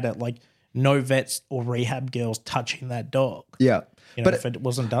 he's had it. Like, no vets or rehab girls touching that dog. Yeah. You know, But if it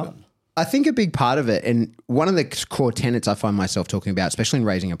wasn't done. I think a big part of it, and one of the core tenets I find myself talking about, especially in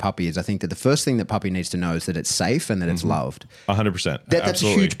raising a puppy, is I think that the first thing that puppy needs to know is that it's safe and that it's loved. 100%. That's a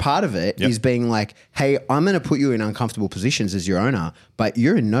huge part of it, is being like, hey, I'm going to put you in uncomfortable positions as your owner, but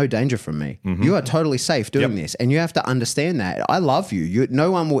you're in no danger from me. You are totally safe doing this. And you have to understand that. I love you.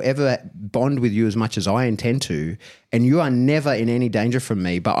 No one will ever bond with you as much as I intend to. And you are never in any danger from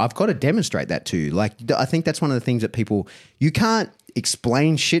me, but I've got to demonstrate that to you. Like, I think that's one of the things that you can't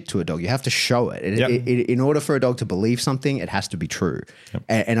explain shit to a dog. You have to show it. In order for a dog to believe something, it has to be true.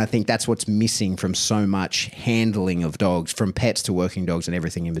 And I think that's what's missing from so much handling of dogs, from pets to working dogs and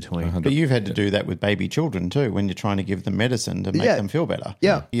everything in between. But you've had to do that with baby children too when you're trying to give them medicine to make them feel better.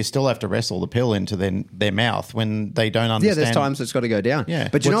 Yeah. You still have to wrestle the pill into their mouth when they don't understand. Yeah, there's times it's got to go down. Yeah.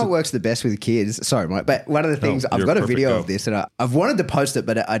 But you know what works the best with kids? Sorry, Mike, but one of the things, I've you're got a perfect, video go. of this and I've wanted to post it,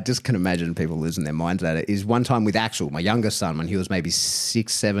 but I just can imagine people losing their minds at it, is one time with Axel, my youngest son, when he was maybe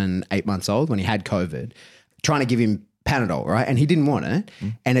 6, 7, 8 months old, when he had COVID, trying to give him Panadol, right? And he didn't want it.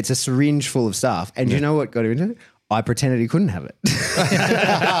 And it's a syringe full of stuff. And you know what got him into it? I pretended he couldn't have it.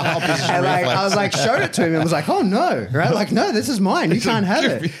 And I was like, showed it to him and was like, oh no, right? Like, no, this is mine. You can't have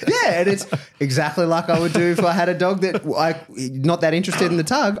it. Yeah. And it's exactly like I would do if I had a dog that not that interested in the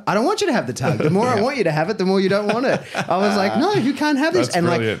tug. I don't want you to have the tug. The more I want you to have it, the more you don't want it. I was like, no, you can't have this. That's And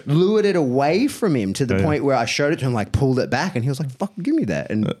brilliant. like lured it away from him to the point where I showed it to him, like pulled it back and he was like, fuck, give me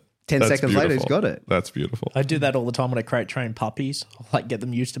that. And 10 That's seconds later, he's beautiful. got it. That's beautiful. I do that all the time when I crate train puppies. I'll like get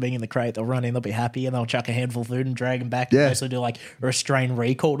them used to being in the crate. They'll run in, they'll be happy, and they'll chuck a handful of food and drag them back. Yeah. And basically do like a restrained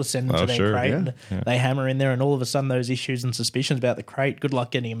recall to send them to their sure. crate. Yeah. And they hammer in there, and all of a sudden those issues and suspicions about the crate, good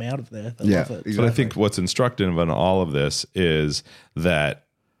luck getting them out of there. They love it. But I think what's instructive in all of this is that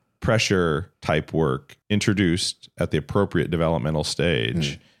pressure type work introduced at the appropriate developmental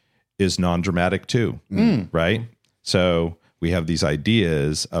stage is non-dramatic too, right? So we have these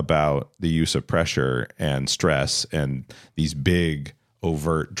ideas about the use of pressure and stress and these big,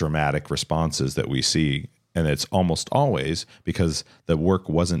 overt, dramatic responses that we see. And it's almost always because the work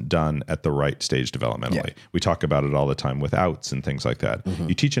wasn't done at the right stage developmentally. Yeah. We talk about it all the time with outs and things like that.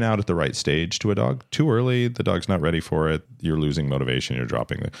 You teach an out at the right stage to a dog. Too early, the dog's not ready for it. You're losing motivation. You're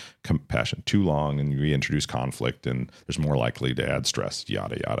dropping the compassion. Too long, and we introduce conflict, and there's more likely to add stress,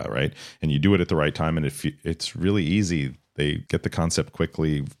 yada, yada, right? And you do it at the right time, and it's really easy. They get the concept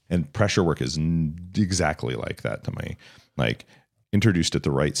quickly, and pressure work is exactly like that to me. Like, introduced at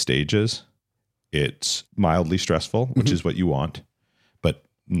the right stages, it's mildly stressful, which is what you want, but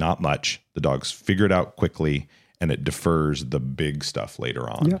not much. The dogs figure it out quickly, and it defers the big stuff later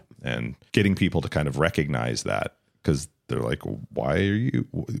on. Yep. And getting people to kind of recognize that, because they're like, why are you,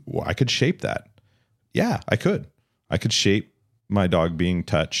 I could shape that. Yeah, I could shape my dog being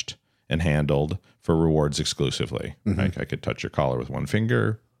touched and handled for rewards exclusively. Like, I could touch your collar with one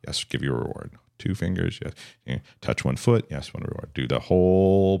finger. Yes, give you a reward. 2 fingers, yes. Yeah. Touch 1 foot, yes, 1 reward. Do the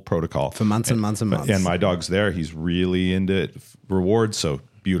whole protocol For months and months and months. And my dog's there. He's really into rewards. So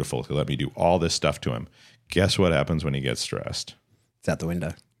beautiful. He'll let me do all this stuff to him. Guess what happens when he gets stressed? It's out the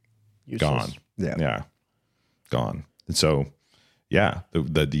window. Gone. Yeah. Gone. And so, yeah,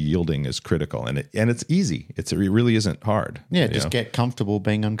 the yielding is critical, and it's easy. It really isn't hard. Yeah, you just know? get comfortable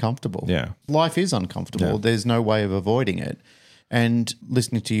being uncomfortable. Yeah. Life is uncomfortable. Yeah. There's no way of avoiding it. And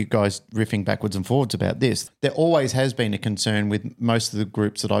listening to you guys riffing backwards and forwards about this, there always has been a concern with most of the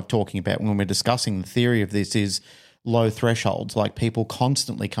groups that I'm talking about when we're discussing the theory of this is low thresholds, like people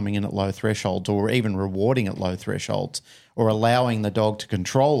constantly coming in at low thresholds or even rewarding at low thresholds or allowing the dog to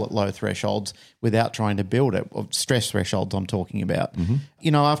control at low thresholds without trying to build it, or stress thresholds I'm talking about.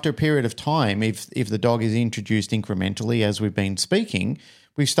 You know, after a period of time, if the dog is introduced incrementally, as we've been speaking,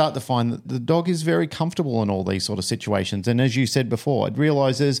 we start to find that the dog is very comfortable in all these sort of situations. And as you said before, it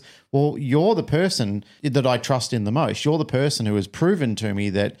realizes, well, you're the person that I trust in the most. You're the person who has proven to me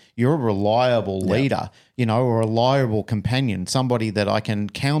that you're a reliable leader, you know, or a reliable companion, somebody that I can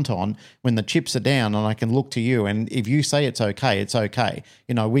count on when the chips are down and I can look to you. And if you say it's okay, it's okay.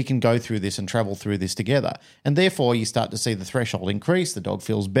 You know, we can go through this and travel through this together. And therefore you start to see the threshold increase. The dog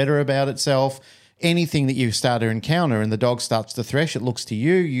feels better about itself. Anything that you start to encounter and the dog starts to thresh, it looks to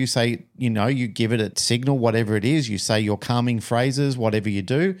you, you say, you know, you give it a signal, whatever it is, you say your calming phrases, whatever you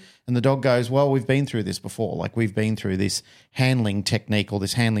do, and the dog goes, well, we've been through this before. Like, we've been through this handling technique or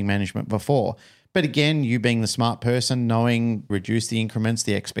this handling management before. But again, you being the smart person, knowing reduce the increments,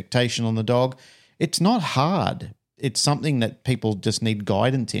 the expectation on the dog, it's not hard. It's something that people just need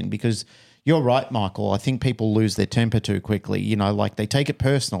guidance in, because you're right, Michael. I think people lose their temper too quickly. You know, like they take it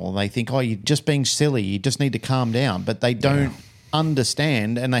personal and they think, oh, you're just being silly. You just need to calm down. But they don't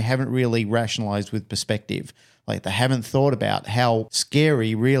understand, and they haven't really rationalized with perspective. Like they haven't thought about how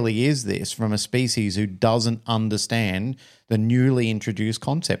scary really is this from a species who doesn't understand the newly introduced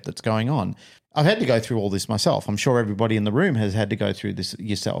concept that's going on. I've had to go through all this myself. I'm sure everybody in the room has had to go through this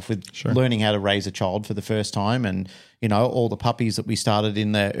yourself with learning how to raise a child for the first time, and, you know, all the puppies that we started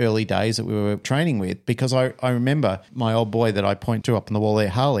in the early days that we were training with. Because I remember my old boy that I point to up on the wall there,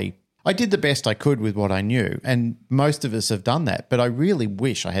 Harley, I did the best I could with what I knew, and most of us have done that, but I really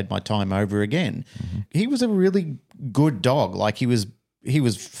wish I had my time over again. He was a really good dog. Like he was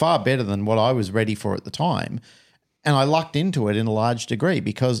far better than what I was ready for at the time. And I lucked into it in a large degree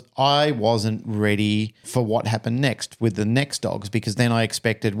because I wasn't ready for what happened next with the next dogs, because then I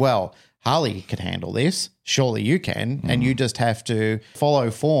expected, well, Harley could handle this. Surely you can. And you just have to follow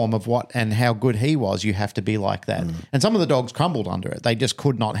form of what and how good he was. You have to be like that. And some of the dogs crumbled under it. They just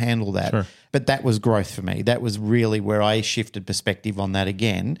could not handle that. But that was growth for me. That was really where I shifted perspective on that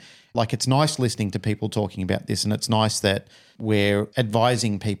again. Like, it's nice listening to people talking about this, and it's nice that we're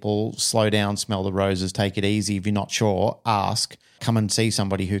advising people, slow down, smell the roses, take it easy. If you're not sure, ask. Come and see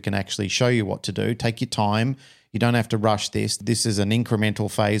somebody who can actually show you what to do. Take your time. You don't have to rush this. This is an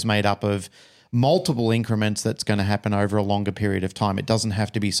incremental phase made up of multiple increments that's going to happen over a longer period of time. It doesn't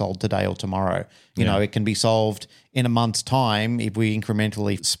have to be solved today or tomorrow. You know, it can be solved in a month's time if we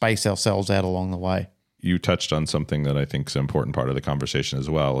incrementally space ourselves out along the way. You touched on something that I think is an important part of the conversation as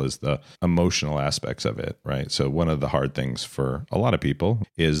well, is the emotional aspects of it, right? So one of the hard things for a lot of people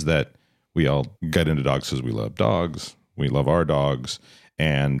is that we all get into dogs because we love dogs. We love our dogs.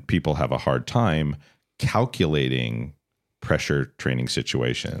 And people have a hard time calculating pressure training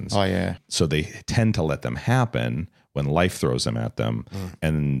situations. Oh, yeah. So they tend to let them happen when life throws them at them,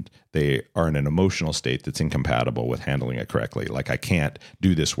 and they are in an emotional state that's incompatible with handling it correctly. Like, I can't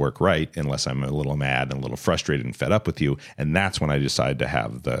do this work right unless I'm a little mad and a little frustrated and fed up with you. And that's when I decide to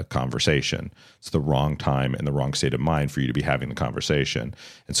have the conversation. It's the wrong time and the wrong state of mind for you to be having the conversation.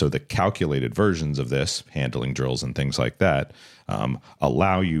 And so the calculated versions of this, handling drills and things like that,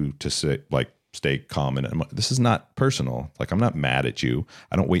 allow you to sit, like, stay calm. And this is not personal. Like, I'm not mad at you.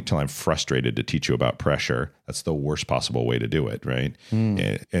 I don't wait till I'm frustrated to teach you about pressure. That's the worst possible way to do it, right?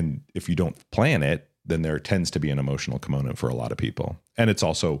 And if you don't plan it, then there tends to be an emotional component for a lot of people. And it's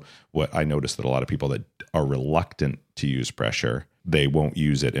also what I noticed, that a lot of people that are reluctant to use pressure, they won't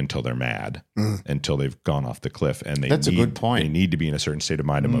use it until they're mad, until they've gone off the cliff. And That's a good point. They need to be in a certain state of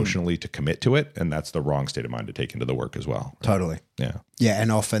mind emotionally to commit to it. And that's the wrong state of mind to take into the work as well. Right? Totally. Yeah. Yeah,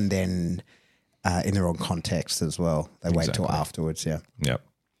 and often then in the wrong context as well. They wait till afterwards, yeah. Yep.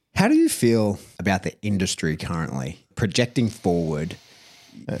 How do you feel about the industry currently? Projecting forward.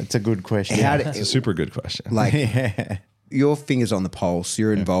 It's a good question. That's a super good question. Like, your finger's on the pulse.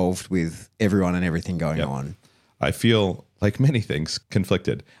 You're involved with everyone and everything going on. I feel, like many things,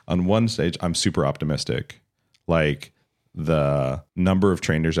 conflicted. On one stage, I'm super optimistic. Like, the number of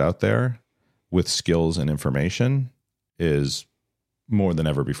trainers out there with skills and information is more than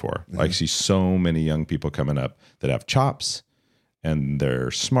ever before. I see so many young people coming up that have chops, and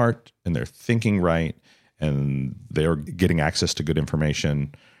they're smart, and they're thinking right, and they're getting access to good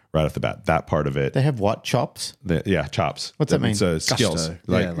information right off the bat. That part of it. They have what? Chops? Chops. What's that mean? It's skills.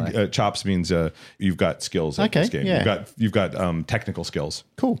 Chops means you've got skills in this game. Yeah. You've got technical skills.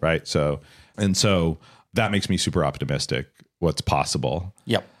 Cool. Right? So that makes me super optimistic what's possible.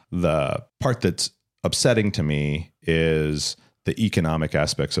 Yep. The part that's upsetting to me is the economic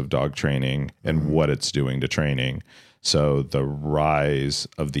aspects of dog training and what it's doing to training. So the rise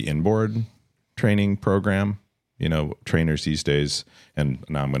of the inboard training program, you know, trainers these days, and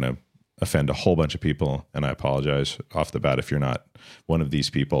now I'm going to offend a whole bunch of people, and I apologize off the bat if you're not one of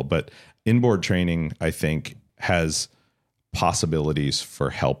these people, but inboard training, I think, has possibilities for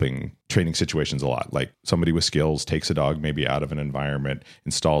helping training situations a lot. Like, somebody with skills takes a dog maybe out of an environment,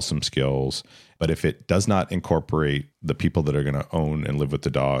 installs some skills, but if it does not incorporate the people that are going to own and live with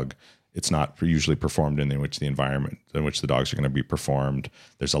the dog, it's not usually performed in which the environment in which the dogs are going to be performed.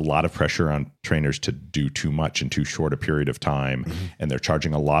 There's a lot of pressure on trainers to do too much in too short a period of time, and they're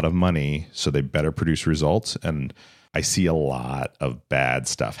charging a lot of money, so they better produce results. And I see a lot of bad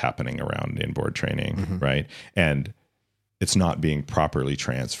stuff happening around inboard training, right? And it's not being properly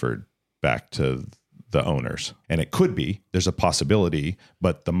transferred back to the owners. And it could be, there's a possibility,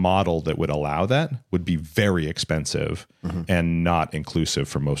 but the model that would allow that would be very expensive and not inclusive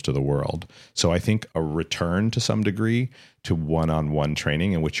for most of the world. So I think a return to some degree to one-on-one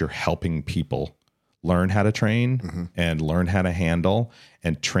training in which you're helping people learn how to train and learn how to handle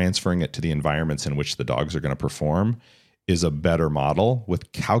and transferring it to the environments in which the dogs are going to perform is a better model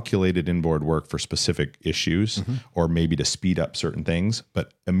with calculated inboard work for specific issues or maybe to speed up certain things,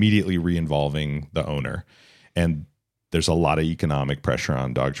 but immediately re-involving the owner. And there's a lot of economic pressure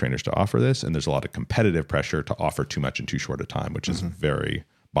on dog trainers to offer this, and there's a lot of competitive pressure to offer too much in too short a time, which is very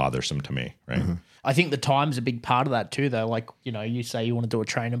bothersome to me, right? I think the time's a big part of that too, though. Like, you know, you say you want to do a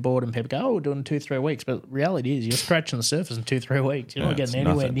training board and people go, oh, we're doing 2-3 weeks. But reality is you're scratching the surface in 2-3 weeks. You're not getting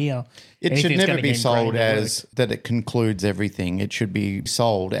anywhere nothing. near. It should anything that's never gonna be get sold ingrained in as that it concludes everything. It should be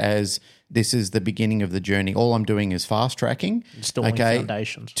sold as this is the beginning of the journey. All I'm doing is fast tracking. Installing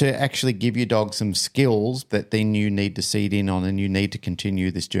foundations. To actually give your dog some skills that then you need to seed in on and you need to continue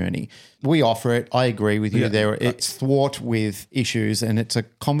this journey. We offer it. I agree with you there. It's thwart with issues and it's a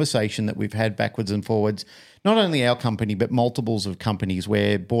conversation that we've had backwards and forwards. Not only our company, but multiples of companies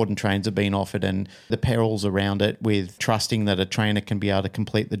where board and trains have been offered and the perils around it with trusting that a trainer can be able to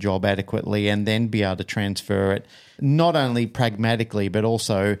complete the job adequately and then be able to transfer it, not only pragmatically, but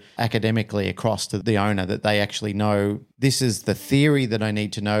also academically across to the owner that they actually know this is the theory that I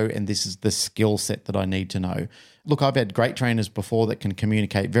need to know and this is the skill set that I need to know. Look, I've had great trainers before that can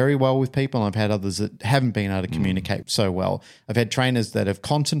communicate very well with people. I've had others that haven't been able to communicate so well. I've had trainers that have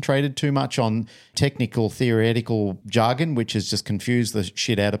concentrated too much on technical, theoretical jargon, which has just confused the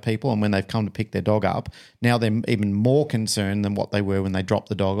shit out of people. And when they've come to pick their dog up, now they're even more concerned than what they were when they dropped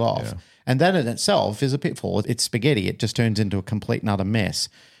the dog off. Yeah. And that in itself is a pitfall. It's spaghetti. It just turns into a complete and utter mess.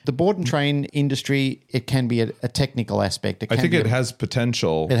 The board and train industry, it can be a technical aspect. I think it has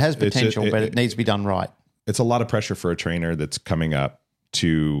potential. It has potential, but it needs to be done right. It's a lot of pressure for a trainer that's coming up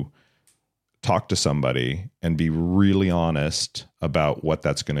to talk to somebody and be really honest about what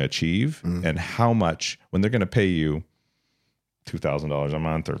that's going to achieve and how much, when they're going to pay you $2,000 a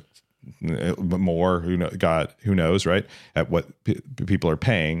month or more, who knows, right? At what people are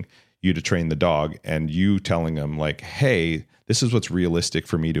paying you to train the dog, and you telling them like, hey, this is what's realistic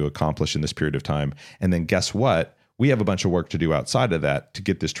for me to accomplish in this period of time. And then guess what? We have a bunch of work to do outside of that to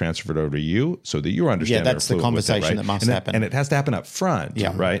get this transferred over to you so that you understand. Yeah, that's the conversation that must happen. And it has to happen up front,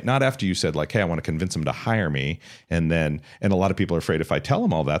 right? Not after you said like, hey, I want to convince them to hire me. And a lot of people are afraid if I tell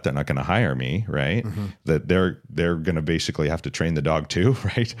them all that, they're not going to hire me, right? That they're going to basically have to train the dog too,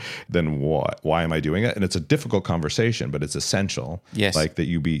 right? Then what? Why am I doing it? And it's a difficult conversation, but it's essential. Yes. Like that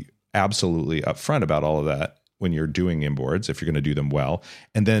you be absolutely upfront about all of that when you're doing inboards, if you're going to do them well.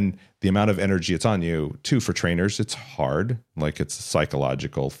 And then the amount of energy it's on you too, for trainers, it's hard. Like it's a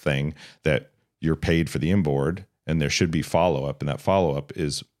psychological thing that you're paid for the inboard and there should be follow-up. And that follow-up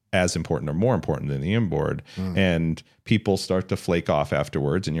is as important or more important than the inboard. And people start to flake off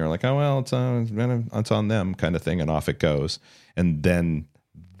afterwards and you're like, oh, well, it's on them kind of thing. And off it goes. And then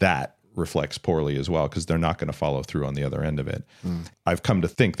that reflects poorly as well because they're not going to follow through on the other end of it. I've come to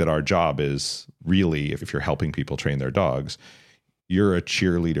think that our job is really, if you're helping people train their dogs, you're a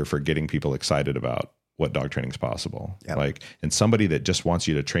cheerleader for getting people excited about what dog training is possible. And somebody that just wants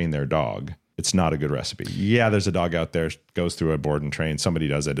you to train their dog, it's not a good recipe. Yeah, there's a dog out there, goes through a board and train. Somebody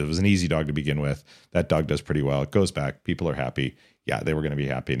does it. It was an easy dog to begin with. That dog does pretty well. It goes back. People are happy. Yeah, they were going to be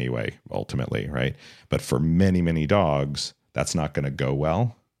happy anyway, ultimately, right? But for many, many dogs, that's not going to go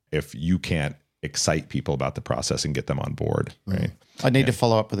well if you can't excite people about the process and get them on board, right? I need to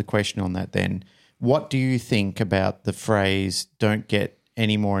follow up with a question on that then. What do you think about the phrase, don't get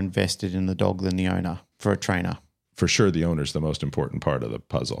any more invested in the dog than the owner for a trainer? For sure, the owner's the most important part of the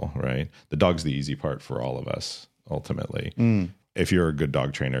puzzle, right? The dog's the easy part for all of us, ultimately. If you're a good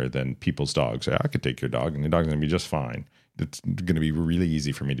dog trainer, then people's dogs say, I could take your dog and the dog's going to be just fine. It's going to be really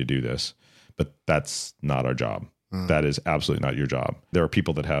easy for me to do this. But that's not our job. That is absolutely not your job. There are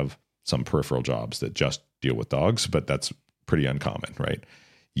people that have some peripheral jobs that just deal with dogs, but that's pretty uncommon, right?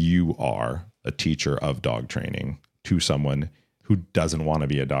 You are a teacher of dog training to someone who doesn't want to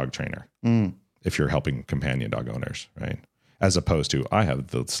be a dog trainer if you're helping companion dog owners, right? As opposed to, I have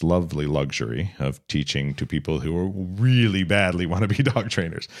this lovely luxury of teaching to people who really badly want to be dog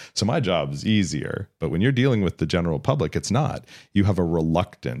trainers. So my job is easier. But when you're dealing with the general public, it's not. You have a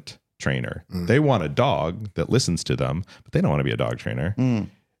reluctant trainer. They want a dog that listens to them, but they don't want to be a dog trainer.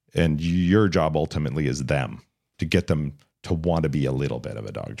 And your job ultimately is them, to get them to want to be a little bit of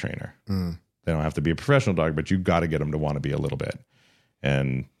a dog trainer. They don't have to be a professional dog, but you got to get them to want to be a little bit.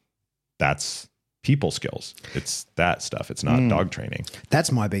 And that's people skills. It's that stuff. It's not dog training.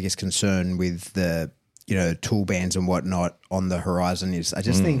 That's my biggest concern with the tool bans and whatnot on the horizon is. I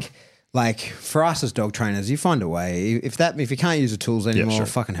just think, like, for us as dog trainers, you find a way. If you can't use the tools anymore, sure.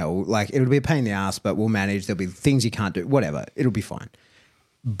 fucking hell, like, it'll be a pain in the ass, but we'll manage. There'll be things you can't do, whatever. It'll be fine.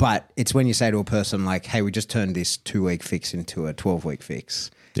 But it's when you say to a person like, hey, we just turned this 2-week fix into a 12-week fix.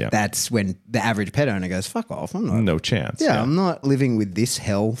 Yeah. That's when the average pet owner goes, fuck off. I'm not. No chance. Yeah, I'm not living with this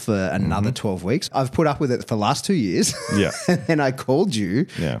hell for another 12 weeks. I've put up with it for the last 2 years. Yeah. And then I called you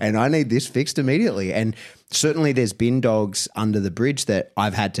Yeah. and I need this fixed immediately. And certainly there's been dogs under the bridge that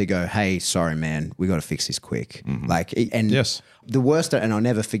I've had to go, hey, sorry, man, we got to fix this quick. Like, and Yes. the worst, and I'll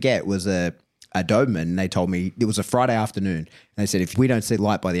never forget, was a Doberman. And they told me it was a Friday afternoon. And they said, if we don't see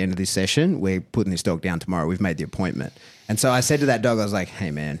light by the end of this session, we're putting this dog down tomorrow. We've made the appointment. And so I said to that dog, I was like,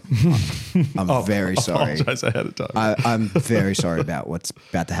 hey, man, I'm very sorry. Apologize ahead of time. I'm very sorry about what's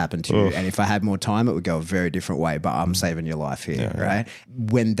about to happen to you. And if I had more time, it would go a very different way, but I'm saving your life here, right?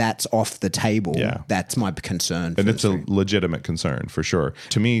 When that's off the table, that's my concern. And it's a legitimate concern for sure.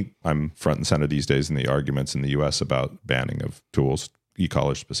 To me, I'm front and center these days in the arguments in the US about banning of tools.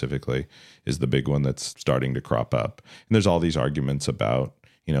 E-collar specifically is the big one that's starting to crop up. And there's all these arguments about,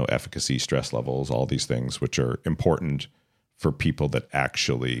 efficacy, stress levels, all these things, which are important for people that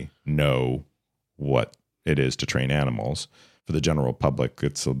actually know what it is to train animals. For the general public,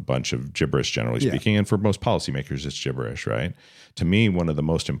 it's a bunch of gibberish, generally speaking. And for most policymakers, it's gibberish, right? To me, one of the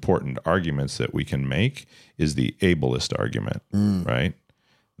most important arguments that we can make is the ableist argument, right?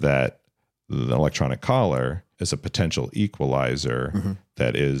 That the electronic collar is a potential equalizer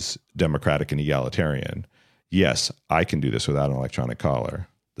that is democratic and egalitarian. Yes, I can do this without an electronic collar.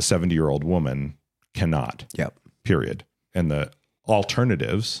 The 70-year-old woman cannot. Yep. Period. And the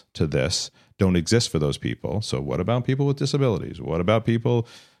alternatives to this don't exist for those people. So what about people with disabilities? What about people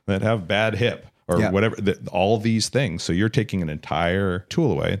that have bad hip or whatever? All these things. So you're taking an entire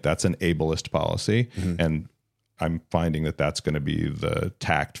tool away. That's an ableist policy. And I'm finding that that's going to be the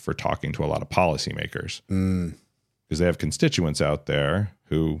tact for talking to a lot of policymakers because they have constituents out there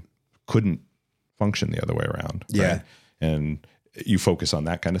who couldn't function the other way around. Yeah. Right? And you focus on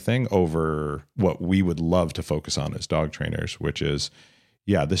that kind of thing over what we would love to focus on as dog trainers, which is,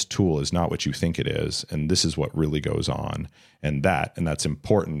 this tool is not what you think it is. And this is what really goes on. And that's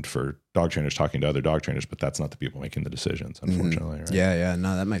important for dog trainers talking to other dog trainers, but that's not the people making the decisions, unfortunately. Right? Yeah.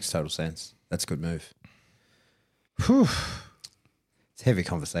 No, that makes total sense. That's a good move. Whew. It's a heavy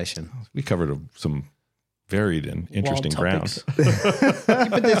conversation. We covered some varied and interesting ground.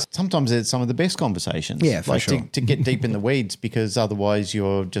 But sometimes it's some of the best conversations. Yeah, for sure. To get deep in the weeds, because otherwise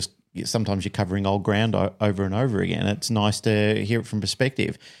sometimes you're covering old ground over and over again. It's nice to hear it from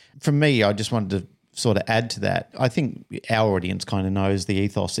perspective. From me, I just wanted to sort of add to that. I think our audience kind of knows the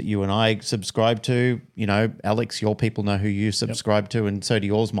ethos that you and I subscribe to. Alex, your people know who you subscribe to, and so do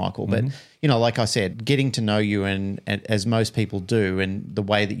yours, Michael. But, like I said, getting to know you and as most people do, and the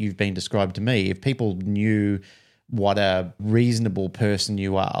way that you've been described to me, if people knew what a reasonable person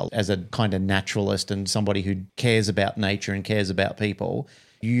you are as a kind of naturalist and somebody who cares about nature and cares about people,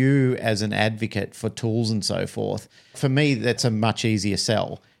 you as an advocate for tools and so forth, for me, that's a much easier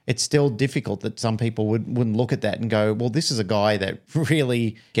sell. It's still difficult that some people wouldn't look at that and go, well, this is a guy that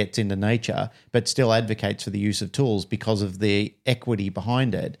really gets into nature, but still advocates for the use of tools because of the equity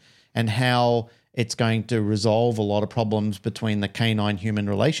behind it and how it's going to resolve a lot of problems between the canine-human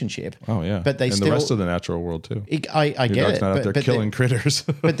relationship. Oh, yeah. But the rest of the natural world, too. I Your get dog's it. not out there killing critters.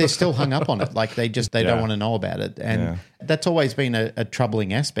 But they're still hung up on it. Like they don't want to know about it. And that's always been a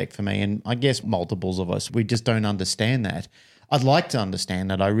troubling aspect for me. And I guess multiples of us, we just don't understand that. I'd like to understand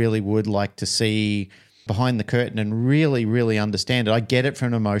it. I really would like to see behind the curtain and really, really understand it. I get it from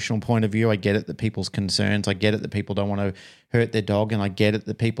an emotional point of view. I get it that people's concerns. I get it that people don't want to hurt their dog. And I get it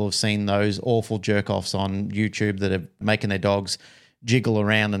that people have seen those awful jerk-offs on YouTube that are making their dogs jiggle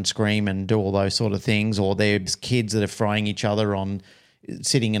around and scream and do all those sort of things. Or there's kids that are frying each other on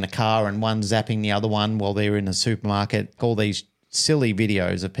sitting in a car and one zapping the other one while they're in a supermarket. All these silly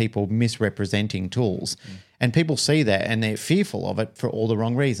videos of people misrepresenting tools. And people see that and they're fearful of it for all the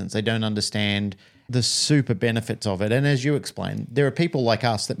wrong reasons. They don't understand the super benefits of it. And as you explained, there are people like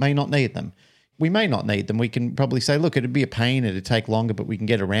us that may not need them. We may not need them. We can probably say, look, it'd be a pain, it'd take longer, but we can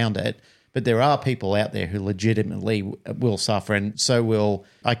get around it. But there are people out there who legitimately will suffer, and so will.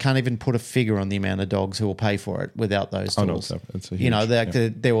 I can't even put a figure on the amount of dogs who will pay for it without those tools. Oh, no, it's a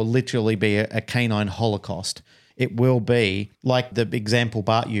huge, there will literally be a canine holocaust. It will be like the example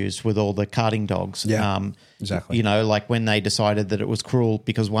Bart used with all the carting dogs. Yeah, exactly. Like when they decided that it was cruel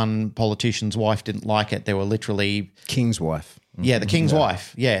because one politician's wife didn't like it, they were literally... King's wife. Yeah, the king's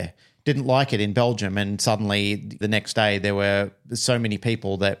wife, yeah. didn't like it in Belgium, and suddenly the next day there were so many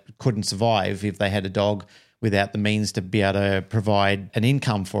people that couldn't survive if they had a dog without the means to be able to provide an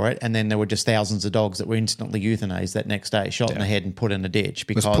income for it. And then there were just thousands of dogs that were instantly euthanized that next day, shot in the head and put in a ditch. It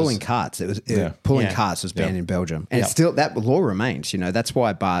Because was pulling carts. Pulling carts was banned in Belgium, and still that law remains. That's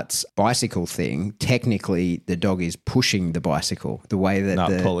why Bart's bicycle thing. Technically, the dog is pushing the bicycle the way that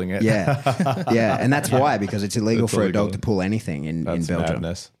Not pulling it. Yeah, and that's why, because it's illegal for a dog to pull anything in Belgium,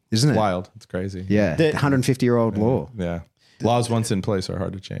 Madness. isn't It's it? wild. It's crazy. Yeah, the 150-year-old law. Yeah. Laws once in place are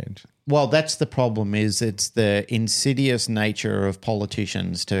hard to change. Well, that's the problem. Is it's the insidious nature of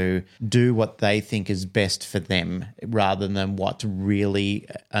politicians to do what they think is best for them, rather than what's really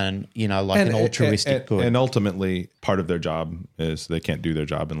an altruistic good. And ultimately, part of their job is they can't do their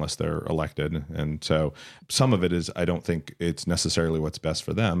job unless they're elected. And so some of it is, I don't think it's necessarily what's best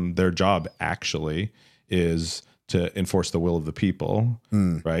for them. Their job actually is to enforce the will of the people,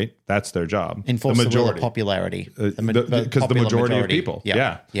 right? That's their job. Enforce the will of popularity. Because the majority of people.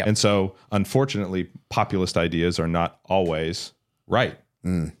 Yep. And so, unfortunately, populist ideas are not always right.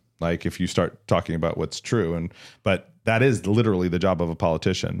 Like if you start talking about what's true, but that is literally the job of a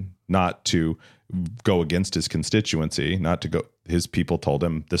politician, not to go against his constituency, not to go, his people told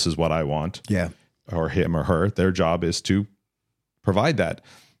him, this is what I want. Yeah. Or him or her. Their job is to provide that.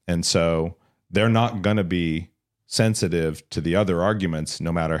 And so they're not going to be sensitive to the other arguments,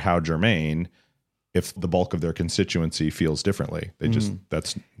 no matter how germane, if the bulk of their constituency feels differently. They just,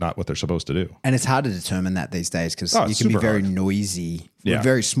 that's not what they're supposed to do. And it's hard to determine that these days, because you it's can be super very hard. noisy. Yeah. A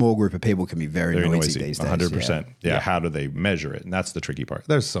very small group of people can be very noisy these days. 100%. Yeah. How do they measure it? And that's the tricky part.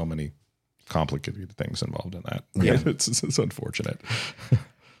 There's so many complicated things involved in that. Yeah. It's unfortunate.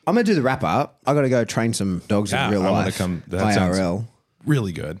 I'm going to do the wrap up. I got to go train some dogs in real I want life. to come. That sounds IRL.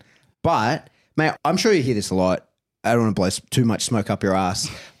 really good. But, mate, I'm sure you hear this a lot. I don't want to blow too much smoke up your ass,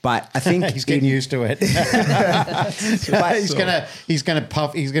 but I think He's getting used to it. He's gonna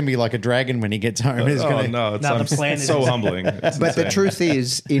puff. He's gonna be like a dragon when he gets home. He's gonna, no, it's, No, the I'm plan is- so humbling. It's But the insane. truth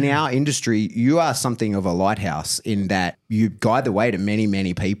is, in our industry, you are something of a lighthouse in that you guide the way to many,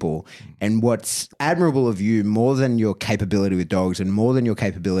 many people. And what's admirable of you, more than your capability with dogs and more than your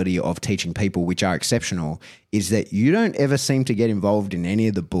capability of teaching people, which are exceptional, is that you don't ever seem to get involved in any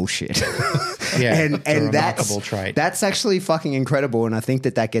of the bullshit. Yeah, and it's a remarkable that's trait. That's actually fucking incredible, and I think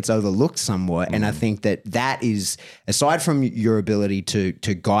that gets overlooked somewhat. And I think that is, aside from your ability to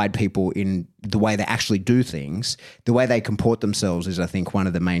guide people in the way they actually do things, the way they comport themselves is, I think, one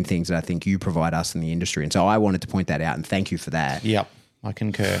of the main things that I think you provide us in the industry. And so I wanted to point that out, and thank you for that. Yep, I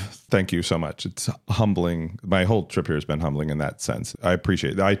concur. Thank you so much. It's humbling. My whole trip here has been humbling in that sense. I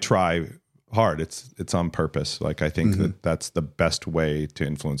appreciate it. I try hard. It's on purpose. Like I think that's the best way to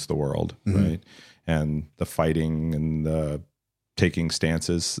influence the world, right? And the fighting and the taking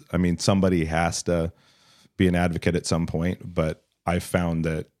stances. I mean, somebody has to be an advocate at some point, but I've found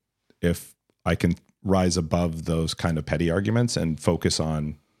that if I can rise above those kind of petty arguments and focus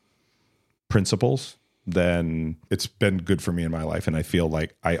on principles, then it's been good for me in my life. And I feel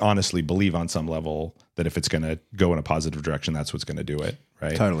like I honestly believe on some level that if it's going to go in a positive direction, that's what's going to do it.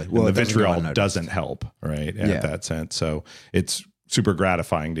 Right. Totally. And Well, the it doesn't go vitriol unnoticed. doesn't help. Right. Yeah. At that sense. So it's super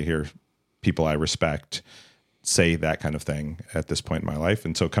gratifying to hear people I respect say that kind of thing at this point in my life.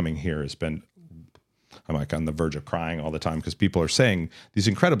 And so coming here has been, I'm like on the verge of crying all the time because people are saying these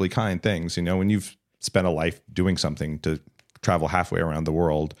incredibly kind things. You know, when you've spent a life doing something to travel halfway around the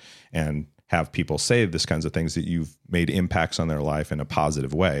world and have people say this kinds of things, that you've made impacts on their life in a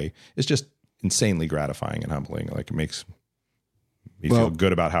positive way, it's just insanely gratifying and humbling. Like it makes me feel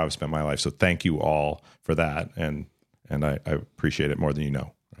good about how I've spent my life. So thank you all for that. And I appreciate it more than you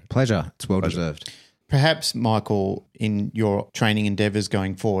know. Pleasure. It's well deserved. Perhaps, Michael, in your training endeavors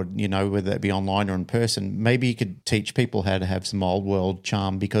going forward, you know, whether it be online or in person, maybe you could teach people how to have some old world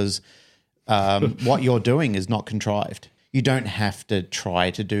charm, because what you're doing is not contrived. You don't have to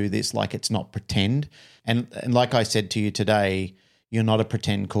try to do this like it's not pretend. And like I said to you today, you're not a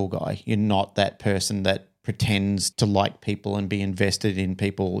pretend cool guy. You're not that person that pretends to like people and be invested in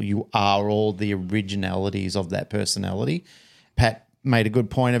people. You are all the originalities of that personality. Pat made a good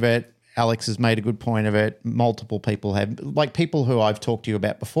point of it. Alex has made a good point of it. Multiple people have, like people who I've talked to you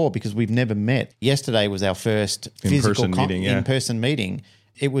about before because we've never met. Yesterday was our first physical in-person meeting.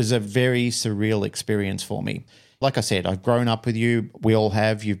 It was a very surreal experience for me. Like I said, I've grown up with you. We all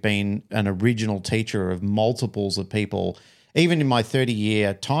have. You've been an original teacher of multiples of people. Even in my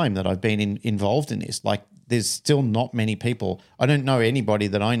 30-year time that I've been involved in this, like there's still not many people. I don't know anybody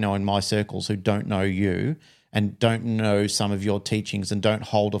that I know in my circles who don't know you and don't know some of your teachings and don't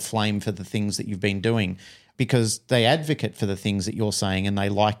hold a flame for the things that you've been doing. because they advocate for the things that you're saying and they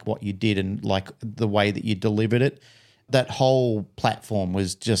like what you did and like the way that you delivered it. That whole platform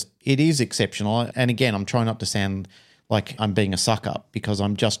was just, it is exceptional. And again, I'm trying not to sound like I'm being a suck up, because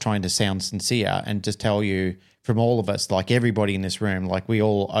I'm just trying to sound sincere and just tell you from all of us, like everybody in this room, like we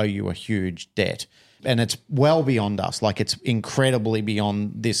all owe you a huge debt. And it's well beyond us. Like it's incredibly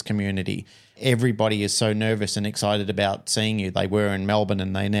beyond this community. Everybody is so nervous and excited about seeing you. They were in Melbourne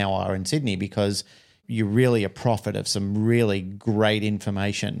and they now are in Sydney, because you're really a prophet of some really great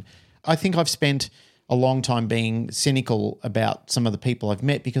information. I think I've spent a long time being cynical about some of the people I've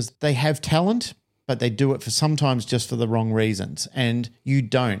met, because they have talent, but they do it for sometimes just for the wrong reasons. And you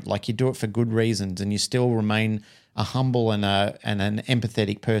don't. Like you do it for good reasons, and you still remain a humble and an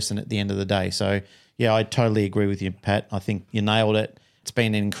empathetic person at the end of the day. So, yeah, I totally agree with you, Pat. I think you nailed it. It's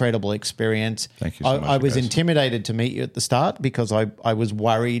been an incredible experience. Thank you so much, I was guys. intimidated to meet you at the start, because I was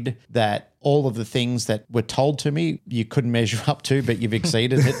worried that all of the things that were told to me you couldn't measure up to, but you've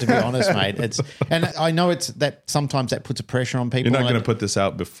exceeded it, to be honest, mate. And I know it's that sometimes that puts a pressure on people. You're not going to put this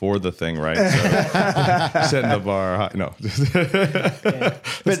out before the thing, right? So setting the bar high. No.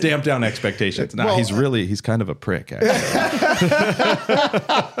 Let's damp down expectations. Nah, Well, he's kind of a prick, actually.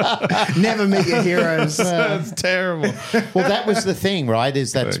 Never meet your heroes. That's terrible. Well, that was the thing, right?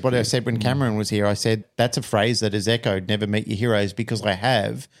 That's what I said when Cameron was here. I said that's a phrase that is echoed, never meet your heroes, because I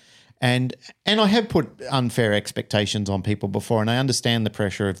have. And I have put unfair expectations on people before, and I understand the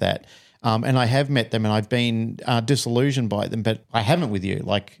pressure of that. And I have met them and I've been disillusioned by them, but I haven't with you.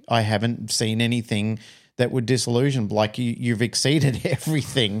 Like I haven't seen anything that would disillusion. Like you've exceeded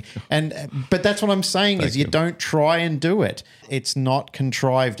everything. But that's what I'm saying is you don't try and do it. It's not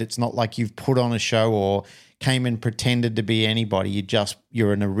contrived. It's not like you've put on a show or came and pretended to be anybody.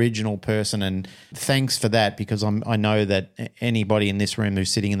 You're an original person, and thanks for that, because I know that anybody in this room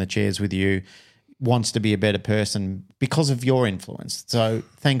who's sitting in the chairs with you wants to be a better person because of your influence. So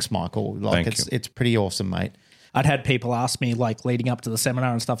thanks, Michael. Like Thank you. it's pretty awesome, mate. I'd had people ask me like leading up to the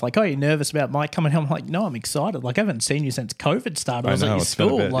seminar and stuff like, "Oh, you're nervous about Mike coming home?" I'm like, "No, I'm excited. Like I haven't seen you since COVID started. I was at your it's been a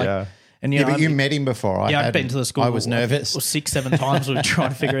school, bit, like." yeah. And Yeah, but you I mean, met him before. I'd been to the school. I was nervous. 6-7 times we were trying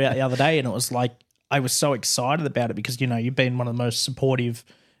to figure it out the other day, and it was like I was so excited about it because you've been one of the most supportive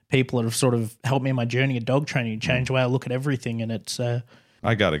people that have sort of helped me in my journey of dog training, change the way I look at everything, and it's.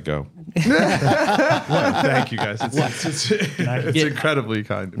 I gotta go. Thank you, guys. It's incredibly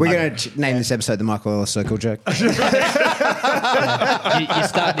kind. We're going to name this episode the Michael Ellis Circle Joke. You're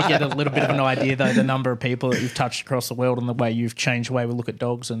starting to get a little bit of an idea, though, the number of people that you've touched across the world and the way you've changed the way we look at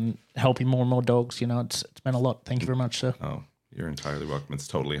dogs and helping more and more dogs. It's been a lot. Thank you very much, sir. Oh, you're entirely welcome. It's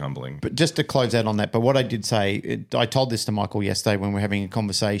totally humbling. But just to close out on that, but what I did say, I told this to Michael yesterday when we were having a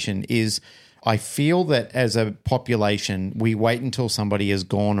conversation, is I feel that as a population, we wait until somebody is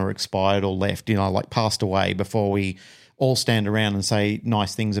gone or expired or left, like passed away, before we all stand around and say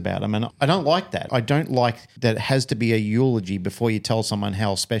nice things about them. And I don't like that. I don't like that it has to be a eulogy before you tell someone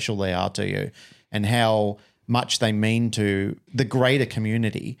how special they are to you and how much they mean to the greater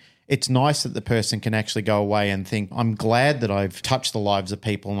community. It's nice that the person can actually go away and think, I'm glad that I've touched the lives of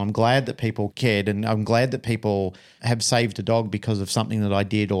people, and I'm glad that people cared, and I'm glad that people have saved a dog because of something that I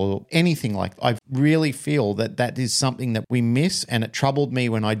did or anything like that. I really feel that that is something that we miss, and it troubled me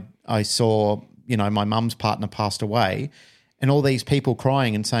when I saw, my mum's partner passed away, and all these people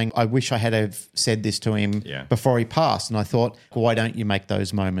crying and saying, I wish I had have said this to him before he passed. And I thought, why don't you make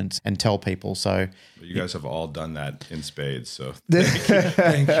those moments and tell people? So You guys have all done that in spades, so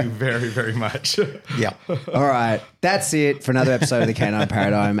thank you very, very much. yeah. All right. That's it for another episode of the Canine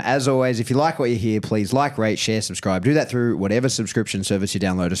Paradigm. As always, if you like what you hear, please like, rate, share, subscribe. Do that through whatever subscription service you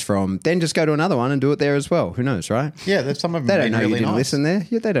download us from. Then just go to another one and do it there as well. Who knows, right? Yeah, there's some of them They don't been know really you didn't nice. listen there.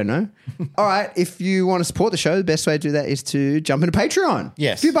 Yeah, they don't know. All right. If you want to support the show, the best way to do that is to jump into Patreon.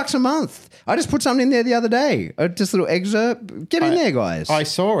 Yes. A few bucks a month. I just put something in there the other day. Just a little excerpt. Get in there, guys. I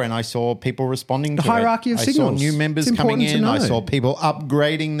saw people responding to hierarchy it. of I signals. saw new members It's coming important to in. I know. saw people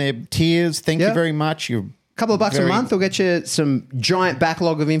upgrading their tiers. Thank you Yeah. very much. You're Couple of bucks very- a month will get you some giant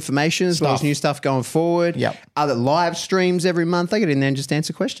backlog of information as well as Stuff. new stuff going forward. Yep. Other live streams every month. They get in there and just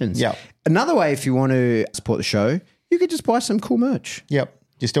answer questions. Yep. Another way, if you want to support the show, you could just buy some cool merch. Yep.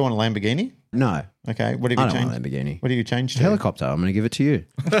 Do you still want a Lamborghini? No. Okay. What have I you don't changed? want a Lamborghini. What have you changed to? Helicopter. I'm going to give it to you.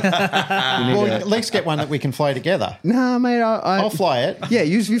 Well, at least get one that we can fly together. No, mate. I'll fly it. Yeah,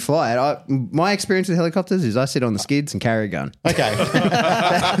 you fly it. My experience with helicopters is I sit on the skids and carry a gun. Okay.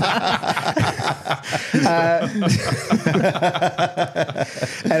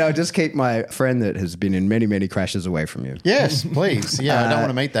 And I'll just keep my friend that has been in many, many crashes away from you. Yes, please. Yeah, I don't want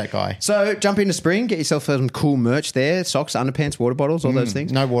to meet that guy. So jump into spring, get yourself some cool merch there, socks, underpants, water bottles, all those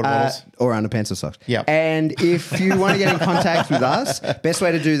things. no water bottles. Or underpants or socks. Yep. And if you want to get in contact with us, best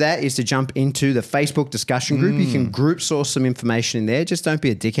way to do that is to jump into the Facebook discussion group. You can group source some information in there. Just don't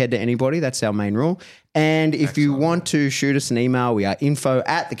be a dickhead to anybody. That's our main rule. And if you want to shoot us an email, we are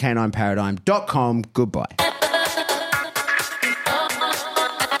info@thecanineparadigm.com. Goodbye.